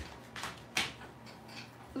moment.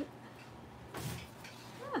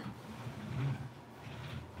 Ah.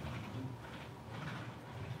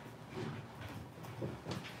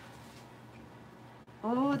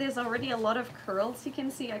 Oh, there's already a lot of curls you can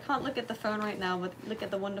see. I can't look at the phone right now, but look at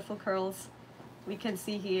the wonderful curls we can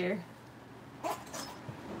see here.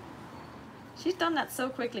 She's done that so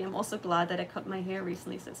quickly. I'm also glad that I cut my hair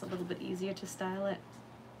recently, so it's a little bit easier to style it.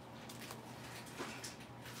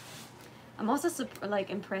 I'm also like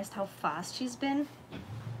impressed how fast she's been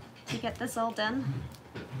to get this all done.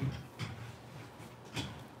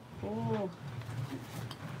 Oh.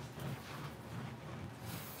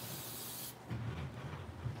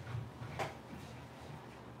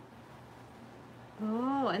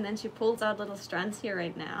 Oh, and then she pulls out little strands here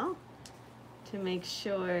right now to make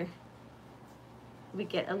sure we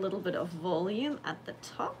get a little bit of volume at the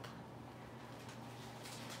top.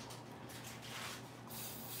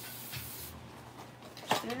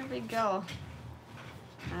 There we go.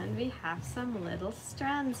 And we have some little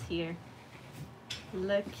strands here.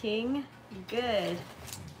 Looking good.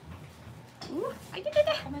 Ooh,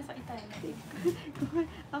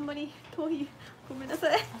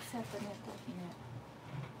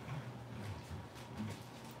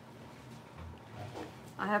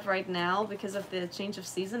 I have right now, because of the change of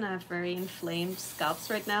season, I have very inflamed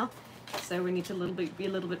scalps right now. So we need to be a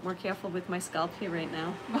little bit more careful with my scalp here right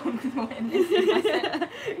now.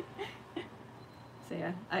 So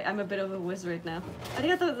yeah, I'm a bit of a whiz right now.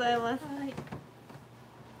 Arigatou gozaimasu.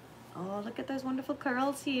 Oh, look at those wonderful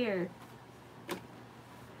curls here.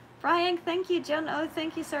 Brian, thank you. Jen, oh,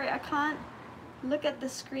 thank you. Sorry, I can't look at the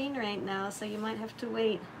screen right now, so you might have to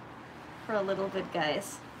wait for a little bit,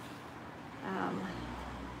 guys.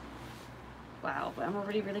 Wow, but I'm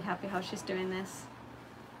already really happy how she's doing this.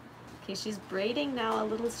 Okay, she's braiding now a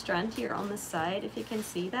little strand here on the side, if you can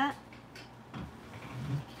see that.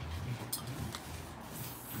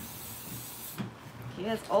 Okay,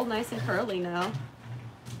 it's all nice and curly now.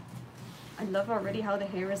 I love already how the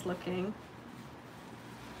hair is looking.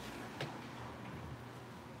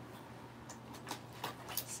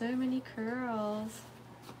 So many curls.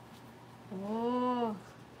 Oh,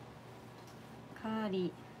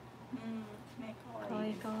 Kari.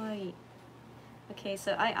 Kawaii, kawaii. Okay,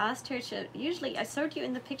 so I asked her to, usually I showed you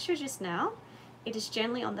in the picture just now, it is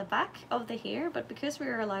generally on the back of the hair, but because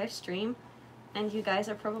we're a live stream and you guys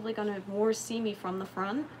are probably going to more see me from the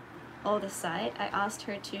front or the side, I asked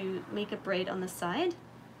her to make a braid on the side.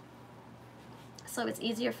 So it's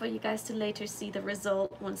easier for you guys to later see the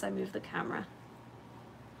result once I move the camera.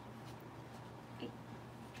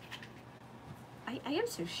 I am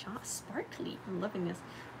so sparkly. I'm loving this.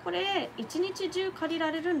 これ一日中借り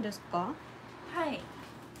られるんですか？はい。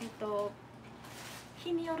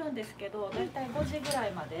日によるんですけど、だいたい5時ぐら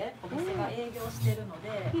いまでお店が営業してるの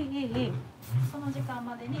で、その時間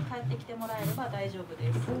までに帰ってきてもらえれば大丈夫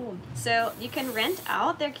です。So you can rent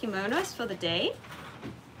out their kimonos for the day,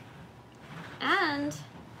 and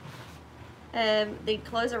they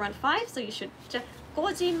close around 5, so you should. じゃ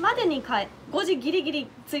5時までに5時ギリギリ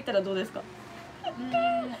着いたらどうですか？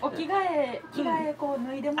お着替えこう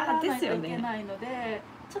脱いでもらわないといけないので、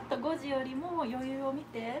ちょっと5時よりも余裕を見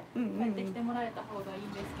て帰ってきてもらえた方がいい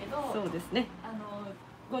んですけど、そうですね。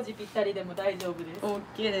5時ぴったりでも大丈夫です。OK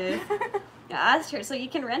です。I asked her, so you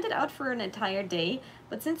can rent it out for an entire day,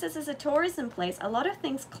 but since this is a tourism place, a lot of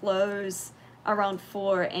things close around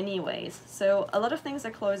 4 anyways. So a lot of things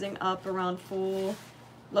are closing up around 4.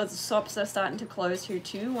 Lots of shops are starting to close here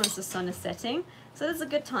too once the sun is setting. So that's a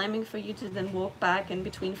good timing for you to then walk back and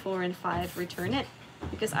between 4 and 5 return it.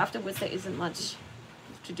 because afterwards there isn't much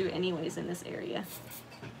to do anyways in this area.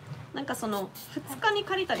 なんかその2日に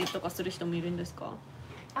借りたりとかする人もいるんですか？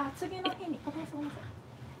あ、次の日に、ごめんなさい。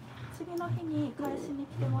次の日に返しに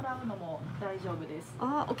来てもらうのも大丈夫です。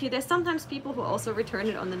Ah, okay. There's sometimes people who also return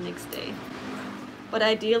it on the next day. But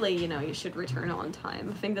ideally, you know, you should return it on time.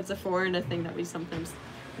 I think that's a foreigner thing that we sometimes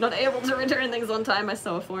not able to return things on time. I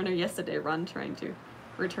saw a foreigner yesterday run trying to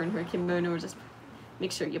return her kimono. Just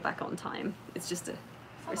make sure you're back on time. It's just a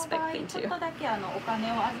respect thing too.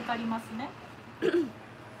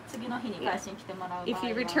 If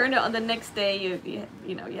you return it on the next day,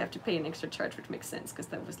 you know, you have to pay an extra charge, which makes sense because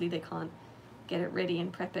obviously they can't get it ready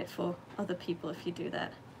and prep it for other people if you do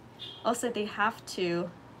that. Also, they have to,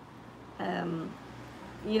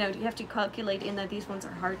 you know, you have to calculate in that these ones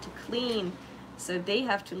are hard to clean, so they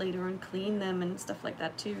have to later on clean them and stuff like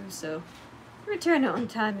that too. So return it on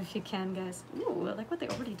time if you can, guys. Ooh, I like what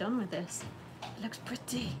they've already done with this. It looks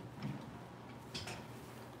pretty.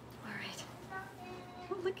 All right.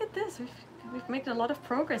 Oh, look at this. We've made a lot of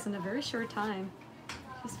progress in a very short time.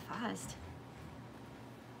 She's fast.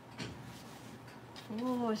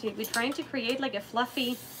 Oh, we're trying to create like a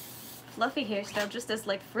fluffy hairstyle, just as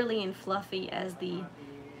like frilly and fluffy as the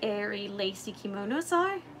airy, lacy kimonos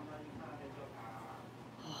are.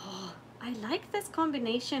 Oh, I like this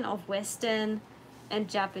combination of Western and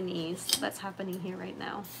Japanese that's happening here right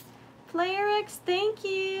now. Player X, thank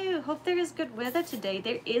you. Hope there is good weather today.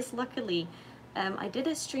 There is, luckily. I did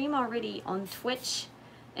a stream already on Twitch,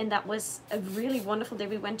 and that was a really wonderful day.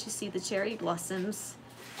 We went to see the cherry blossoms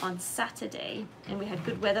on Saturday, and we had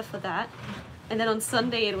good weather for that. And then on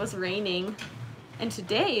Sunday it was raining, and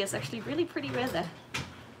today is actually really pretty weather.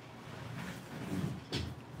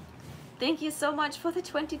 Thank you so much for the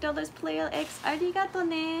 $20, Player X. Arigato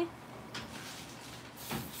ne.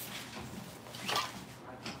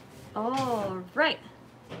 All right,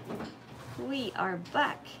 we are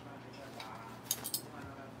back.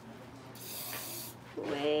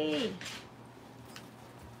 Way.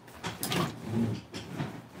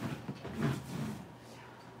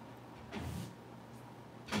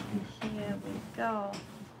 Here we go.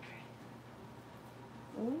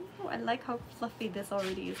 Ooh, I like how fluffy this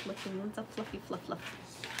already is looking. It's a fluffy fluff.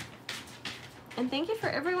 And thank you for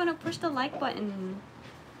everyone who pushed the like button.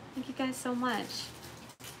 Thank you guys so much.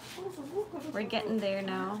 We're getting there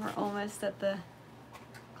now. We're almost at the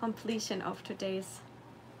completion of today's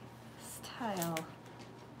style.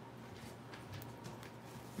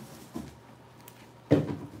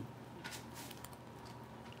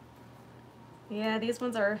 Yeah, these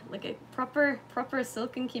ones are like a proper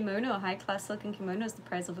silken kimono. High-class silken kimono is the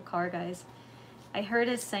price of a car, guys. I heard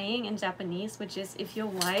a saying in Japanese, which is, if your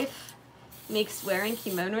wife makes wearing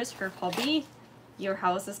kimonos her hobby, your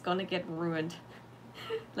house is gonna get ruined.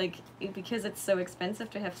 Like, because it's so expensive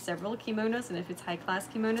to have several kimonos, and if it's high-class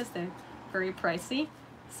kimonos, they're very pricey.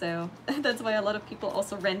 So that's why a lot of people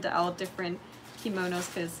also rent out different kimonos,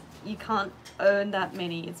 because you can't own that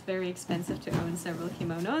many. It's very expensive to own several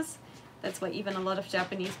kimonos. That's why even a lot of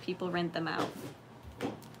Japanese people rent them out.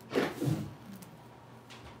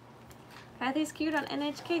 Cathy's cute on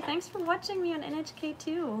NHK. Thanks for watching me on NHK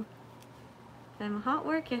too. I'm a hard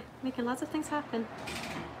worker, making lots of things happen.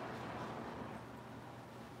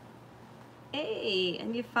 Hey,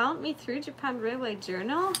 and you found me through Japan Railway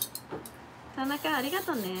Journal? Tanaka,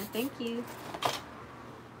 arigato ne. Thank you.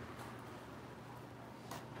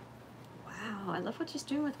 Wow, I love what she's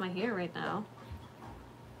doing with my hair right now.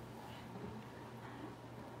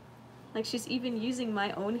 Like, she's even using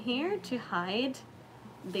my own hair to hide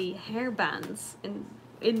the hair bands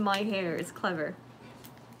in my hair. It's clever.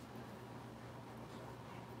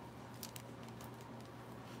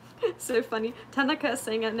 So funny. Tanaka is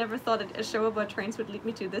saying, I never thought a show about trains would lead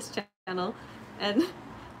me to this channel. And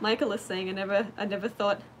Michael is saying, I never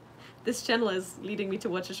thought this channel is leading me to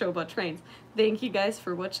watch a show about trains. Thank you guys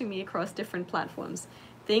for watching me across different platforms.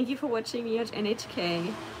 Thank you for watching me on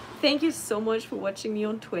NHK. Thank you so much for watching me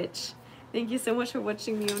on Twitch. Thank you so much for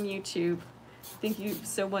watching me on YouTube. Thank you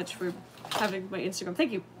so much for having my Instagram.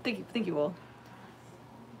 Thank you all.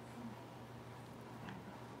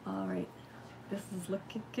 All right, this is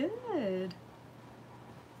looking good.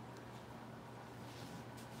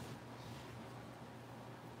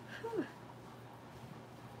 Whew.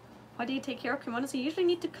 Why do you take care of kimonos? You usually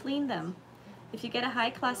need to clean them. If you get a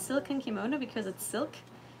high-class silken kimono, because it's silk,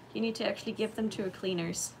 you need to actually give them to a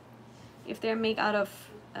cleaners. If they're made out of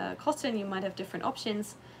cotton, you might have different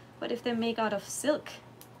options, but if they're made out of silk,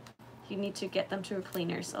 you need to get them to a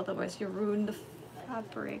cleaners, otherwise you ruin the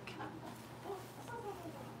fabric.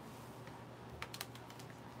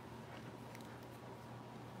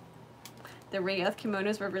 The Rayoth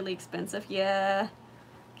kimonos were really expensive. Yeah,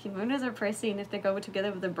 kimonos are pricey, and if they go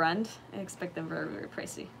together with a brand, I expect them very, very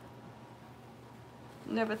pricey.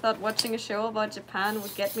 Never thought watching a show about Japan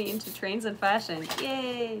would get me into trains and fashion.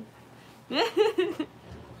 Yay!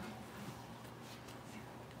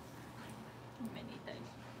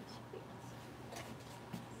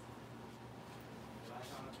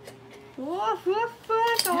 Woof, woof,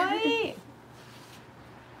 woof, kawaii!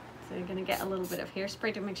 So you're gonna get a little bit of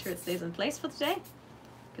hairspray to make sure it stays in place for today,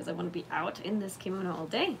 because I want to be out in this kimono all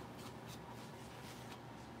day.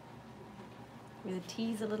 I'm gonna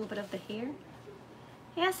tease a little bit of the hair.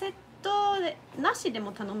 ヘアセットでなしで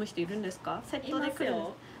も頼む人いるんですか？セットで来るん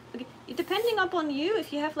です。Okay. Depending upon you,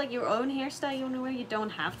 if you have like your own hairstyle you want to wear, you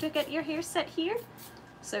don't have to get your hair set here.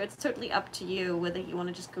 So it's totally up to you whether you want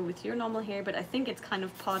to just go with your normal hair, but I think it's kind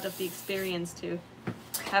of part of the experience to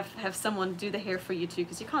have someone do the hair for you too,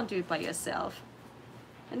 because you can't do it by yourself.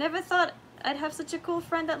 I never thought I'd have such a cool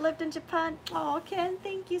friend that lived in Japan. Oh, Ken,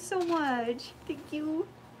 thank you so much. Thank you.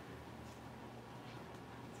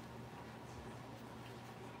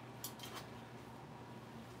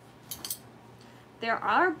 There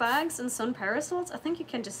are bags and sun parasols. I think you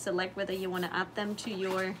can just select whether you want to add them to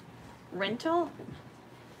your rental.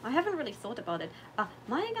 I haven't really thought about it. あ、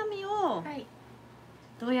前髪を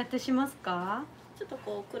どうやってしますか？ちょっと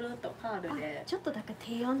こうくるっとカールで。ちょっとだけ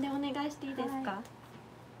低音でお願いしていいですか？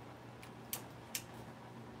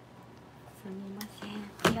すみません。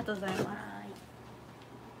ありがとうございます。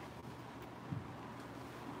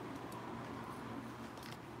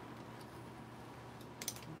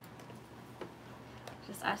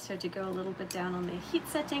Just asked her to go a little bit down on the heat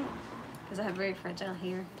setting because I have very fragile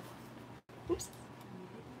hair. Oops.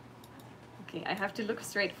 Okay, I have to look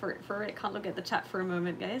straight for it. I can't look at the chat for a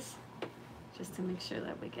moment, guys. Just to make sure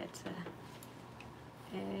that we get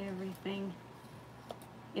everything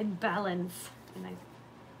in balance. And I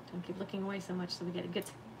don't keep looking away so much so we get a good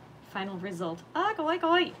final result. Ah, kawaii,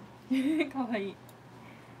 kawaii! Kawaii.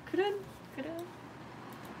 Kurun. Kurun.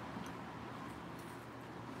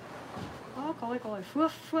 Oh, kawaii, kawaii. Fuwa,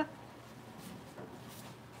 fuwa.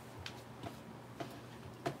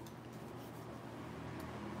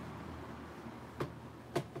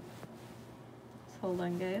 Hold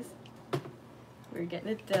on, guys. We're getting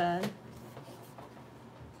it done.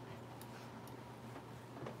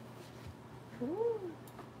 Ooh.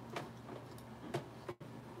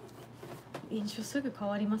 印象すぐ変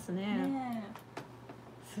わりますね。ね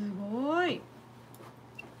え。すごい。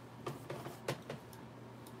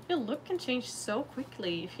Your look can change so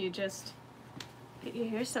quickly if you just get your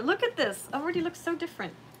hair set. Look at this. Already looks so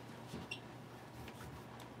different.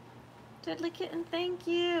 Deadly Kitten, thank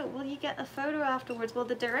you. Will you get a photo afterwards? Well,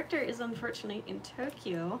 the director is unfortunately in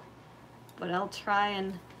Tokyo, but I'll try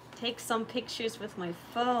and take some pictures with my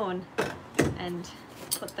phone and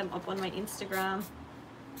put them up on my Instagram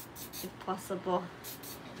if possible.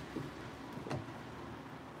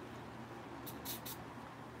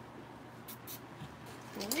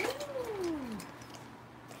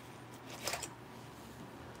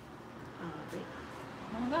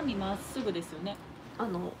 Magami まっすぐですよね。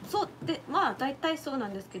そうで、まあ大体そうな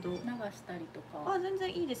んですけど、流したりとか。全然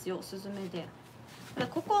いいですよ、おすすめで。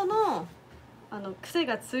ここの癖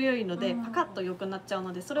が強いのでパカッと良くなっちゃう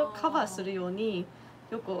ので、それをカバーするように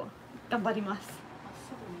よく頑張ります。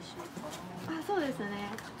そうですね。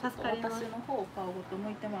助かります。私の方を顔ごと向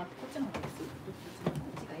いてもらって、こっちの方です。どっちの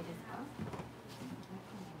方がいいですか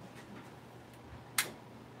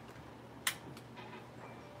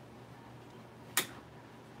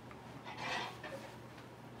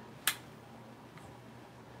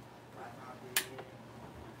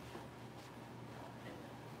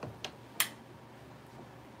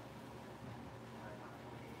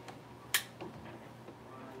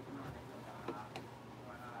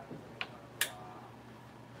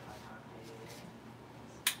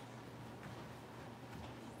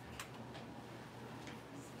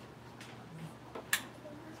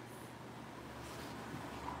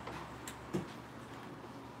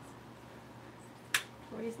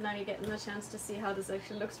He's not getting the chance to see how this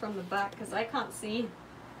actually looks from the back because I can't see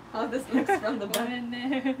how this looks from the back. 全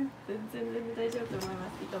然大丈夫と思い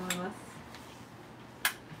ます。いいと思います。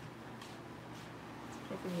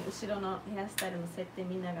逆に後ろのヘアスタイルの設定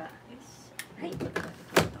みんながいいことがで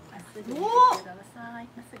きると思いま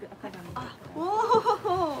す。お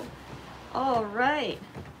お、all right.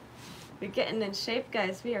 We're getting in shape,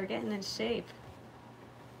 guys. We are getting in shape.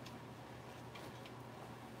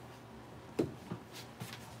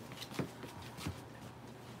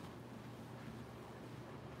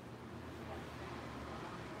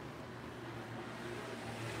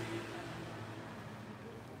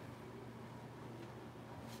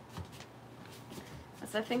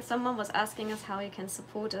 Yes, I think someone was asking us how you can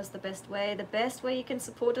support us the best way. The best way you can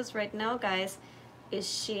support us right now, guys, is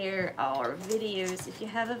share our videos. If you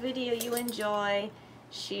have a video you enjoy,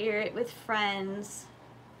 share it with friends.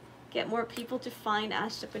 Get more people to find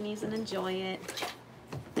Ash Japanese and enjoy it.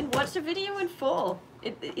 And watch the video in full.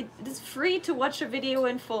 It is free to watch a video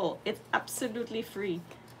in full. It's absolutely free.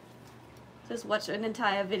 Just watch an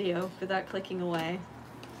entire video without clicking away.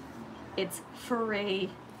 It's free.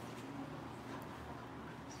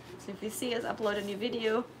 So if you see us upload a new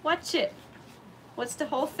video, watch it. Watch the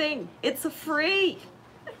whole thing. It's free.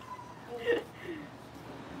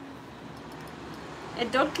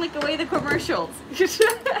 And don't click away the commercials.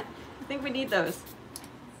 I think we need those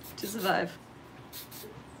to survive.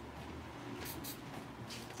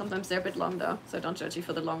 Sometimes they're a bit long though, so don't judge you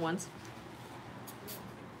for the long ones.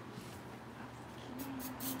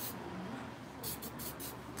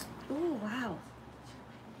 Oh wow,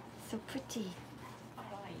 so pretty.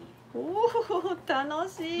 Oh, 楽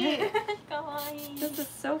しい. This is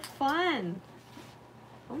so fun.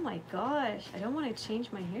 Oh my gosh, I don't want to change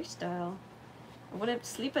my hairstyle. I want to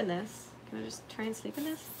sleep in this. Can I just try and sleep in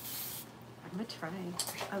this? I'm gonna try.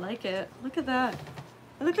 I like it. Look at that.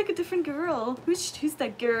 I look like a different girl. Who's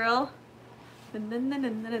that girl?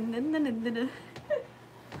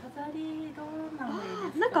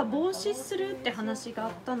 なんか帽子するって話が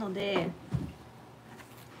あったので、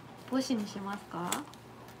帽子にしますか?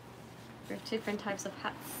 There are different types of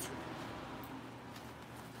hats.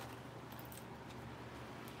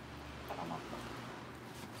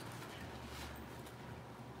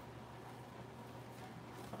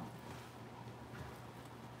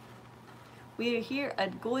 We are here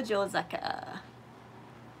at Gojo-zaka.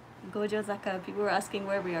 Gojo-zaka, people were asking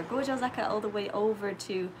where we are. Gojo-zaka all the way over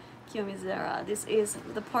to Kiyomizura. This is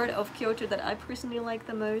the part of Kyoto that I personally like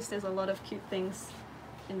the most. There's a lot of cute things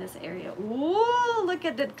in this area. Ooh, look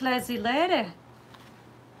at that classy lady.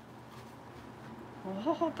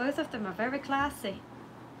 Oh, both of them are very classy. ど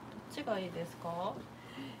っちがいいですか?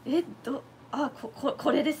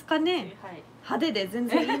 これですかね? はい。派手で全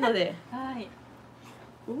然いいので。はい。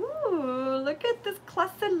 Ooh, look at this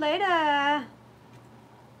classy lady.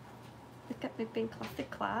 Look at me being classy.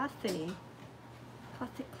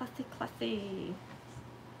 Classy.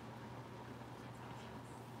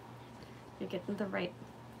 You're getting the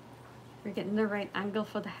right angle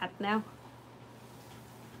for the hat now.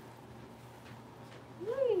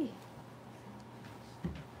 Whee.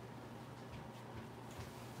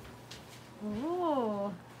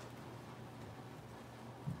 Oh.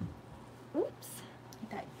 Oops.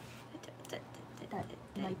 大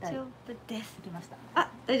丈夫です。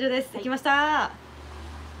大丈夫です。できました。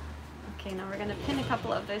Okay, now we're gonna pin a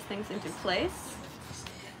couple of those things into place.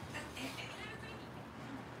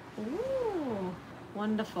 Ooh,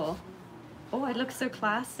 wonderful. Oh, it looks so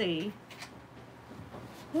classy.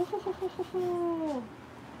 Oh,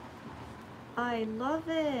 I love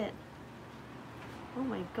it. Oh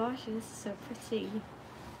my gosh, this is so pretty.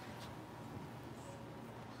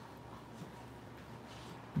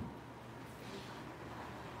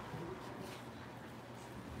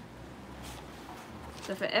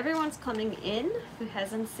 So for everyone's coming in who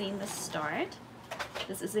hasn't seen the start,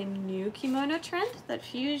 this is a new kimono trend that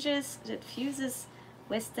fuses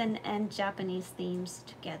Western and Japanese themes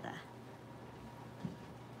together.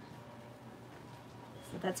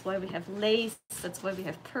 So that's why we have lace, that's why we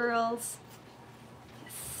have pearls.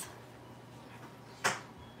 Yes.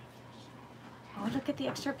 Oh, look at the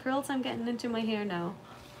extra pearls I'm getting into my hair now.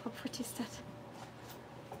 How pretty is that?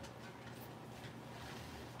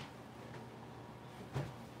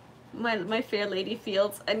 My fair lady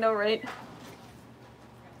fields, I know, right?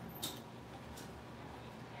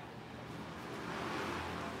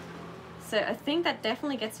 So I think that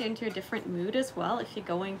definitely gets you into a different mood as well. If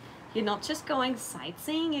you're not just going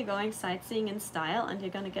sightseeing, you're going sightseeing in style, and you're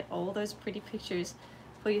gonna get all those pretty pictures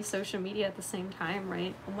for your social media at the same time,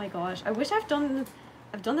 right? Oh my gosh, I wish I've done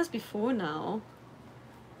this before now.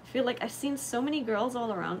 I feel like I've seen so many girls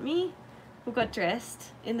all around me who got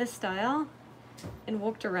dressed in this style and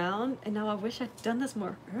walked around, and now I wish I'd done this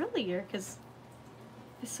more earlier because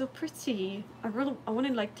it's so pretty. I want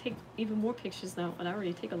to like take even more pictures now, and I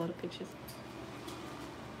already take a lot of pictures.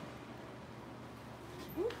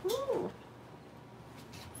 Woohoo!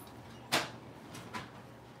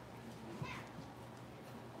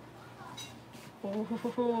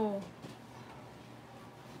 Oh.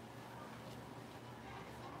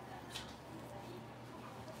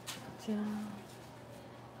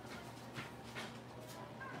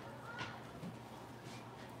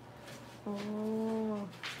 Oh,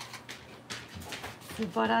 素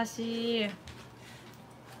晴らしい。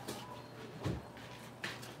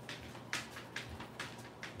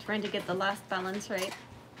trying to get the last balance right.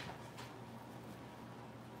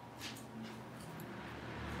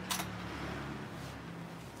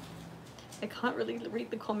 I can't really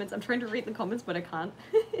read the comments. I'm trying to read the comments, but I can't.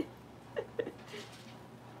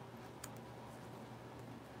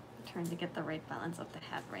 Trying to get the right balance of the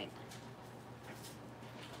hat right.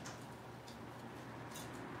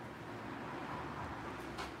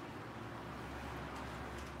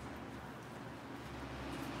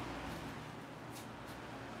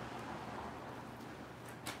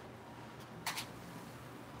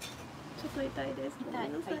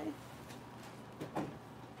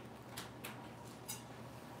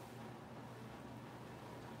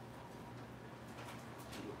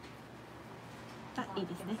 Ah, いい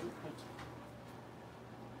ですね。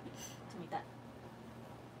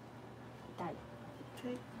痛い。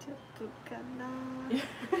大丈夫かな。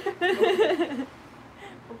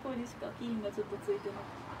ここにしかピンがちょっとついてなくて。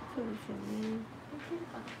そうですよね。いける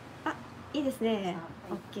かな。あ、いいですね。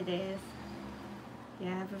はい。OK です。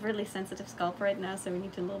Yeah, I have a really sensitive scalp right now, so we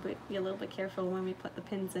need to be a little bit careful when we put the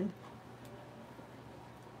pins in.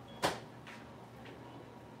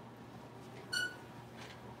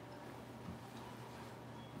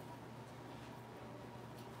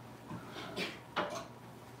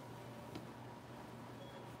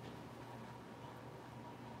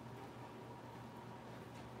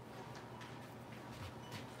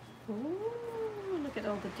 Ooh, look at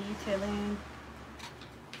all the detailing.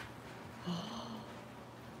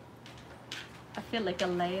 I feel like a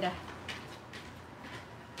lady.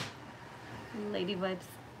 Lady vibes.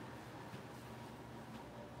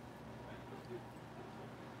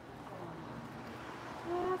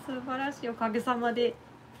 わあ、素晴らしい。おかげさまで。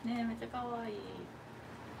ねえ、めっちゃ可愛い。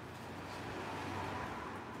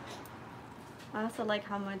I also like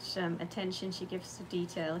how much attention she gives to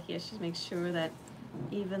detail here. She makes sure that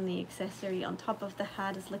even the accessory on top of the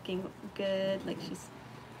hat is looking good. Like she's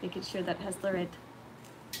making sure that it has the right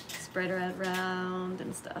spread around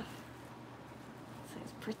and stuff. So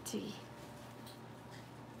it's pretty.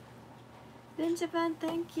 In Japan,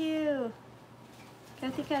 thank you.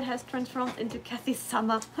 Cathy Cat has transformed into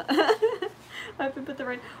Cathy-sama. I have to put the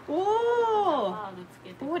right. Whoa!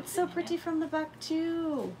 Oh, it's so pretty from the back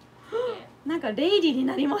too. なんかレイディーに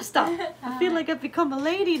なりました。I feel like I've become a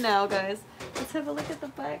lady now, guys. Let's have a look at the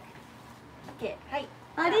back. OK、はい。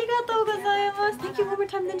ありがとうございます。Thank you one more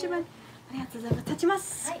time, Ninjaman. ありがとうございます。立ちま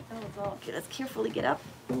す。はい、どうぞ。Okay, let's carefully get up.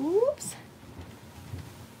 Oops.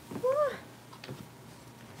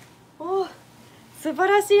 Oh, 素晴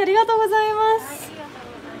らしい。ありがとうございます。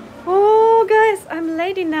Oh, guys, I'm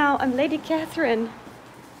lady now. I'm Lady Catherine.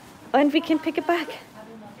 And we can pick it back.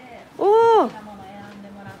 Oh.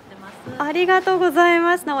 ありがとうござい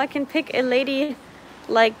ます。Now I can pick a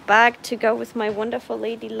lady-like bag to go with my wonderful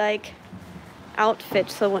lady-like outfit.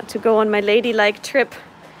 So I want to go on my lady-like trip.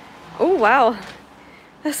 Oh, wow.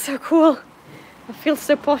 That's so cool. I feel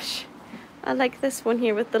so posh. I like this one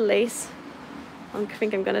here with the lace. I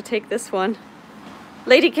think I'm gonna take this one.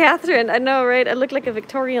 Lady Catherine, I know, right? I look like a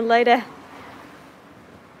Victorian lady.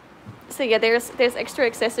 So yeah, there's extra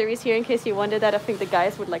accessories here in case you wondered that. I think the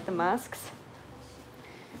guys would like the masks.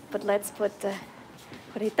 But let's put the...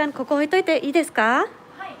 これ一旦ここ置いといていいですか?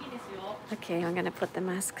 はい、いいですよ。 Okay, I'm gonna put the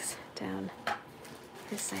masks down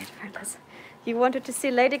this side for us. You wanted to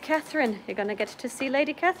see Lady Catherine. You're gonna get to see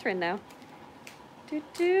Lady Catherine now. Do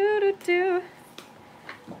do do do.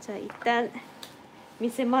 じゃあ一旦見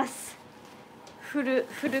せます。フル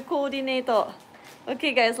コーディネート。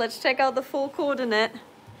Okay, guys, let's check out the full coordinate.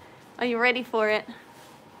 Are you ready for it?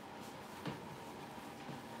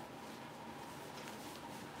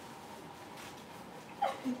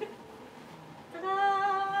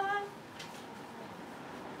 Ta-da!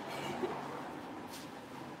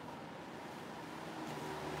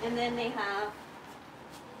 And then they have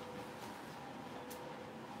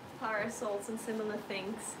parasols and similar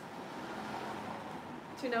things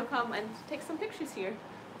to now come and take some pictures here.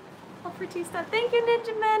 How pretty is that? Thank you,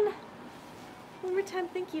 Ninjaman! One more time,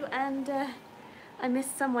 thank you. And I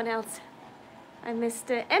missed someone else. I missed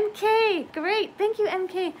MK! Great! Thank you,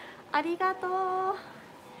 MK! Arigato!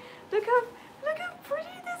 Look how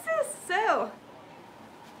pretty this is! So,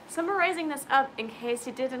 summarizing this up in case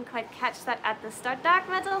you didn't quite catch that at the start. Dark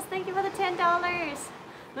Metals, thank you for the $10.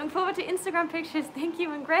 Looking forward to Instagram pictures. Thank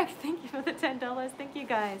you, and Greg, thank you for the $10. Thank you,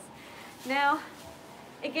 guys. Now,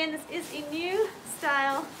 again, this is a new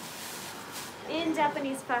style in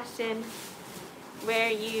Japanese fashion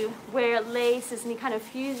where you wear laces and you're kind of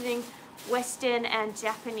fusing Western and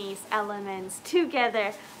Japanese elements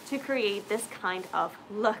together to create this kind of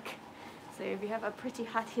look. So we have a pretty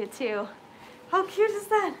hat here too. How cute is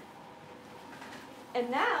that? And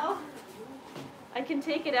now I can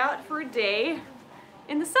take it out for a day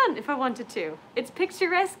in the sun if I wanted to. It's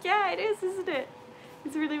picturesque. Yeah, it is, isn't it?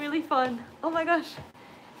 It's really, really fun. Oh my gosh.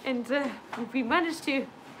 And we managed to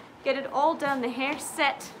get it all done. The hair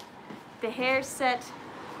set, the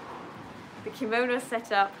kimono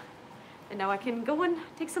set up. And now I can go and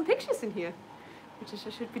take some pictures in here, which I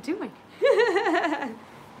should be doing.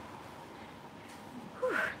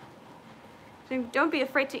 Don't be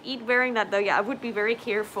afraid to eat wearing that though. Yeah, I would be very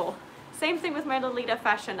careful. Same thing with my Lolita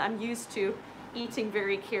fashion. I'm used to eating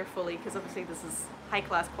very carefully because obviously this is high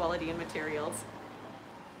class quality and materials.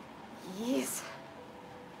 Yes.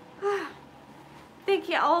 Thank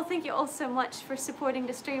you all so much for supporting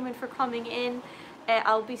the stream and for coming in.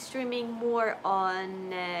 I'll be streaming more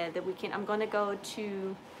on the weekend. I'm gonna go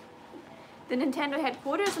to the Nintendo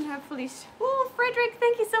headquarters and hopefully... Oh, Frederick,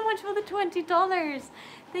 thank you so much for the $20.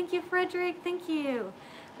 Thank you, Frederick, thank you.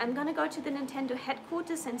 I'm gonna go to the Nintendo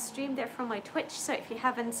headquarters and stream there from my Twitch. So if you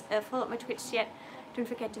haven't followed my Twitch yet, don't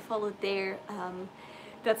forget to follow there.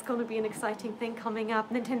 That's gonna be an exciting thing coming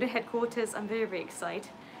up. Nintendo headquarters, I'm very, very excited.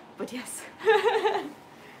 But yes,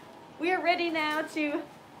 we are ready now to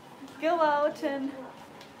go out and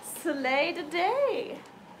slay the day.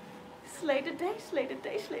 Slay the day, slay the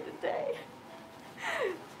day, slay the day.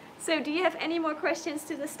 So do you have any more questions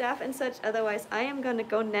to the staff and such? Otherwise, I am gonna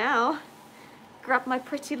go now, grab my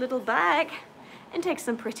pretty little bag and take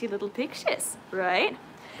some pretty little pictures, right?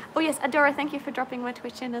 Oh yes, Adora, thank you for dropping my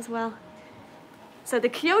Twitch in as well. So the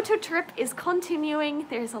Kyoto trip is continuing.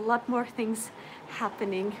 There's a lot more things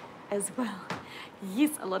happening as well.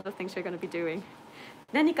 Yes, a lot of things we're going to be doing.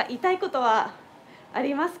 何か言いたいことはあ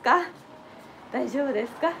りますか? 大丈夫で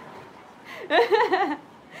すか?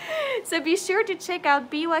 So be sure to check out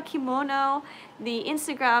Biwa Kimono. The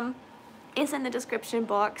Instagram is in the description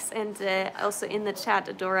box and also in the chat.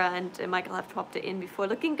 Adora and Michael have popped it in before.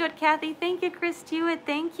 Looking good, Kathy. Thank you, Chris Stewart.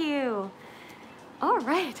 Thank you. All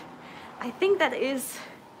right. I think that is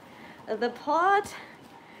the pod.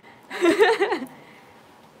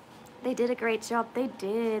 They did a great job. They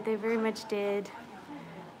did. They very much did.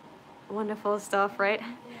 Wonderful stuff, right?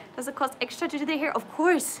 Does it cost extra to do the hair? Of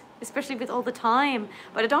course, especially with all the time.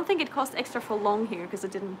 But I don't think it costs extra for long hair because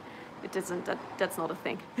it doesn't. That's not a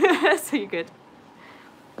thing. So you're good.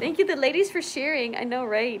 Thank you, the ladies, for sharing. I know,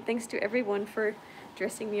 right? Thanks to everyone for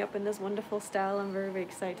dressing me up in this wonderful style. I'm very, very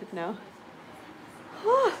excited now.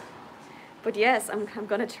 But yes, I'm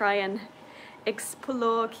gonna try and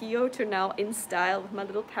explore Kyoto now in style with my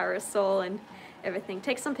little parasol and everything.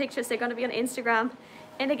 Take some pictures. They're gonna be on Instagram.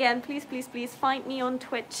 And again, please, please, please find me on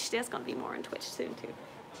Twitch. There's gonna be more on Twitch soon too.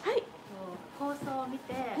 Hi. 放送を見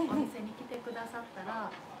てお店に来てくださった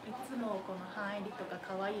ら、いつもこの半襟とか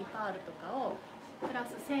可愛いパールとかをプラ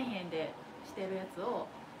ス1000円でしてるやつを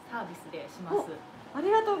サービスでします。あり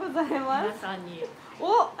がとうございます。皆さんに。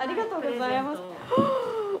お、ありがとうございます。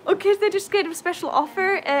Okay, they just gave a special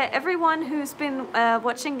offer. Everyone who's been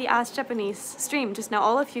watching the Ask Japanese stream just now,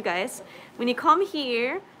 all of you guys, when you come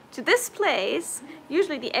here to this place,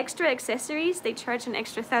 usually the extra accessories, they charge an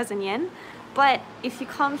extra 1,000 yen. But if you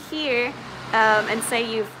come here and say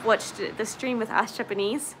you've watched the stream with Ask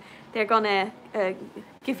Japanese, they're gonna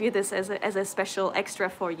give you this as a special extra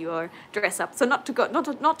for your dress up. So not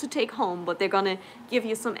to take home, but they're gonna give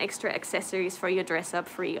you some extra accessories for your dress up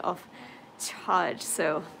free of charge.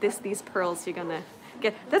 So these pearls you're gonna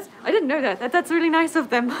get. I didn't know that. That's really nice of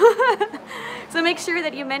them. So make sure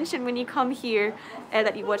that you mention when you come here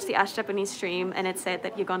that you watch the Ask Japanese stream and it said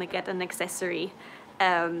that you're gonna get an accessory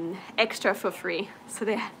extra for free. So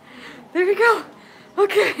there we go.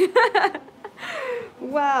 Okay.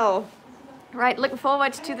 Wow. Right, looking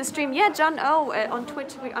forward to the stream. Yeah, John O, on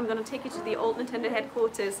Twitch, I'm going to take you to the old Nintendo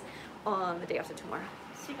headquarters on the day after tomorrow.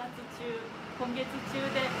 4月中、今月中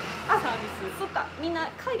でサービス。そっか、みんな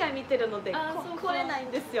海外見てるので来れない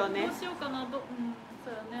んですよね。どうしようかな、そう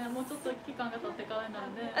よね、もうちょっと期間が経ってからにな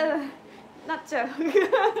るね。なっちゃう。じ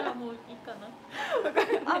ゃあもういいかな。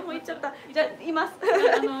あ、もう行っちゃった。じゃあいます。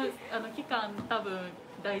期間多分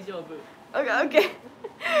大丈夫。Okay.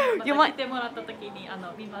 You want 来てもらった時に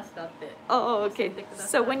見ましたって。Oh, okay.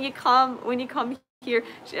 So when you come here,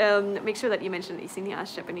 make sure that you mention that you've seen the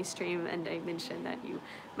Ask Japanese stream, and I mentioned that you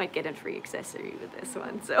might get a free accessory with this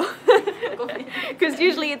one. So, because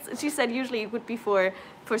usually she said usually it would be for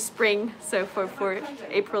spring, so for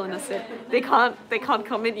April, and I said they can't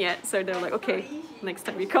come in yet, so they're like, okay, next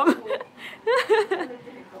time you come.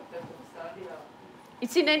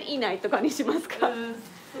 1年以内とかにしますか？1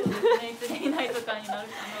年以内とか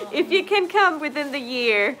If you can come within the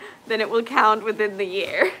year, then it will count within the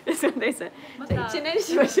year. That's what they said. 1年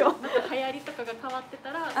しましょう。また流行りとかが変わって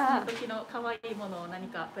たら、その時の可愛いものを何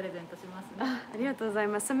かプレゼントしますね。ありがとうござい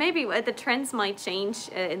ます。So maybe the trends might change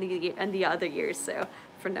in the other years. So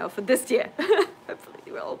for now, for this year, hopefully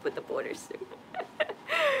we'll open the borders soon.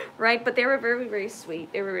 Right, but they were very, very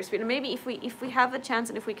sweet. They were very sweet. And maybe if we have a chance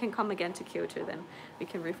and if we can come again to Kyoto, then we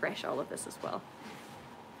can refresh all of this as well.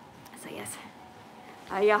 So yes.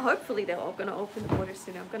 Yeah, hopefully they're all gonna open the borders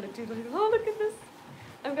soon. I'm gonna do like, oh look at this.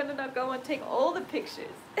 I'm gonna now go and take all the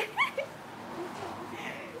pictures.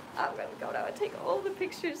 I'm gonna go now and take all the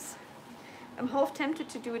pictures. I'm half tempted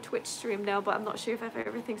to do a Twitch stream now, but I'm not sure if I have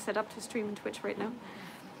everything set up to stream on Twitch right now.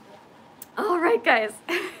 Alright guys.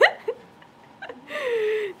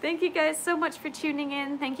 Thank you guys so much for tuning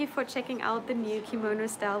in. Thank you for checking out the new kimono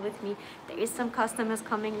style with me. There is some customers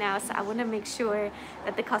coming now, so I want to make sure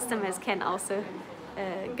that the customers can also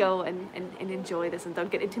go and enjoy this and don't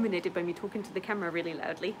get intimidated by me talking to the camera really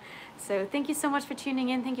loudly. So thank you so much for tuning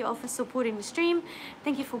in. Thank you all for supporting the stream.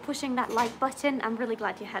 Thank you for pushing that like button. I'm really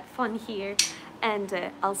glad you had fun here. And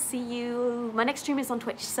I'll see you, my next stream is on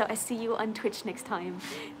Twitch, so I see you on Twitch next time.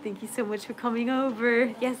 Thank you so much for coming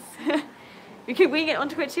over. Yes. We can wing it on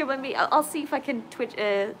Twitch here with me. I'll see if I can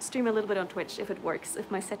stream a little bit on Twitch if it works, if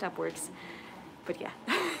my setup works. But yeah.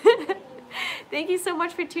 Thank you so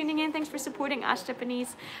much for tuning in. Thanks for supporting Ash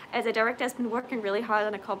Japanese. As a director, has been working really hard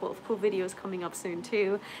on a couple of cool videos coming up soon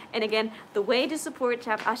too. And again, the way to support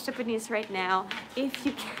Ash Japanese right now, if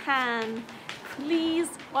you can, please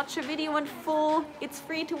watch a video in full. It's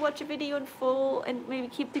free to watch a video in full, and maybe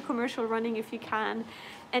keep the commercial running if you can.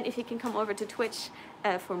 And if you can come over to Twitch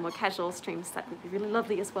for more casual streams, that would be really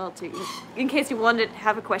lovely as well too, in case you wanted to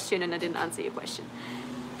have a question and I didn't answer your question.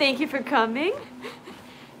 Thank you for coming.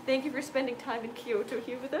 Thank you for spending time in Kyoto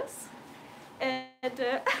here with us. And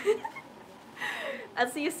I'll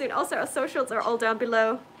see you soon. Also, our socials are all down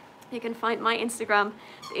below. You can find my Instagram,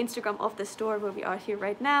 the Instagram of the store where we are here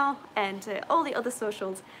right now, and all the other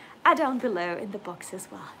socials are down below in the box as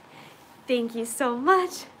well. Thank you so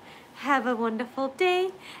much. Have a wonderful day,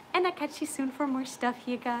 and I'll catch you soon for more stuff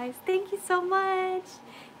here, guys. Thank you so much.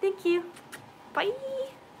 Thank you. Bye.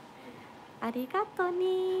 Arigato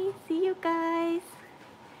ni. See you guys.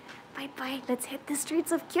 Bye bye. Let's hit the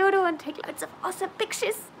streets of Kyoto and take lots of awesome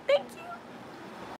pictures. Thank you.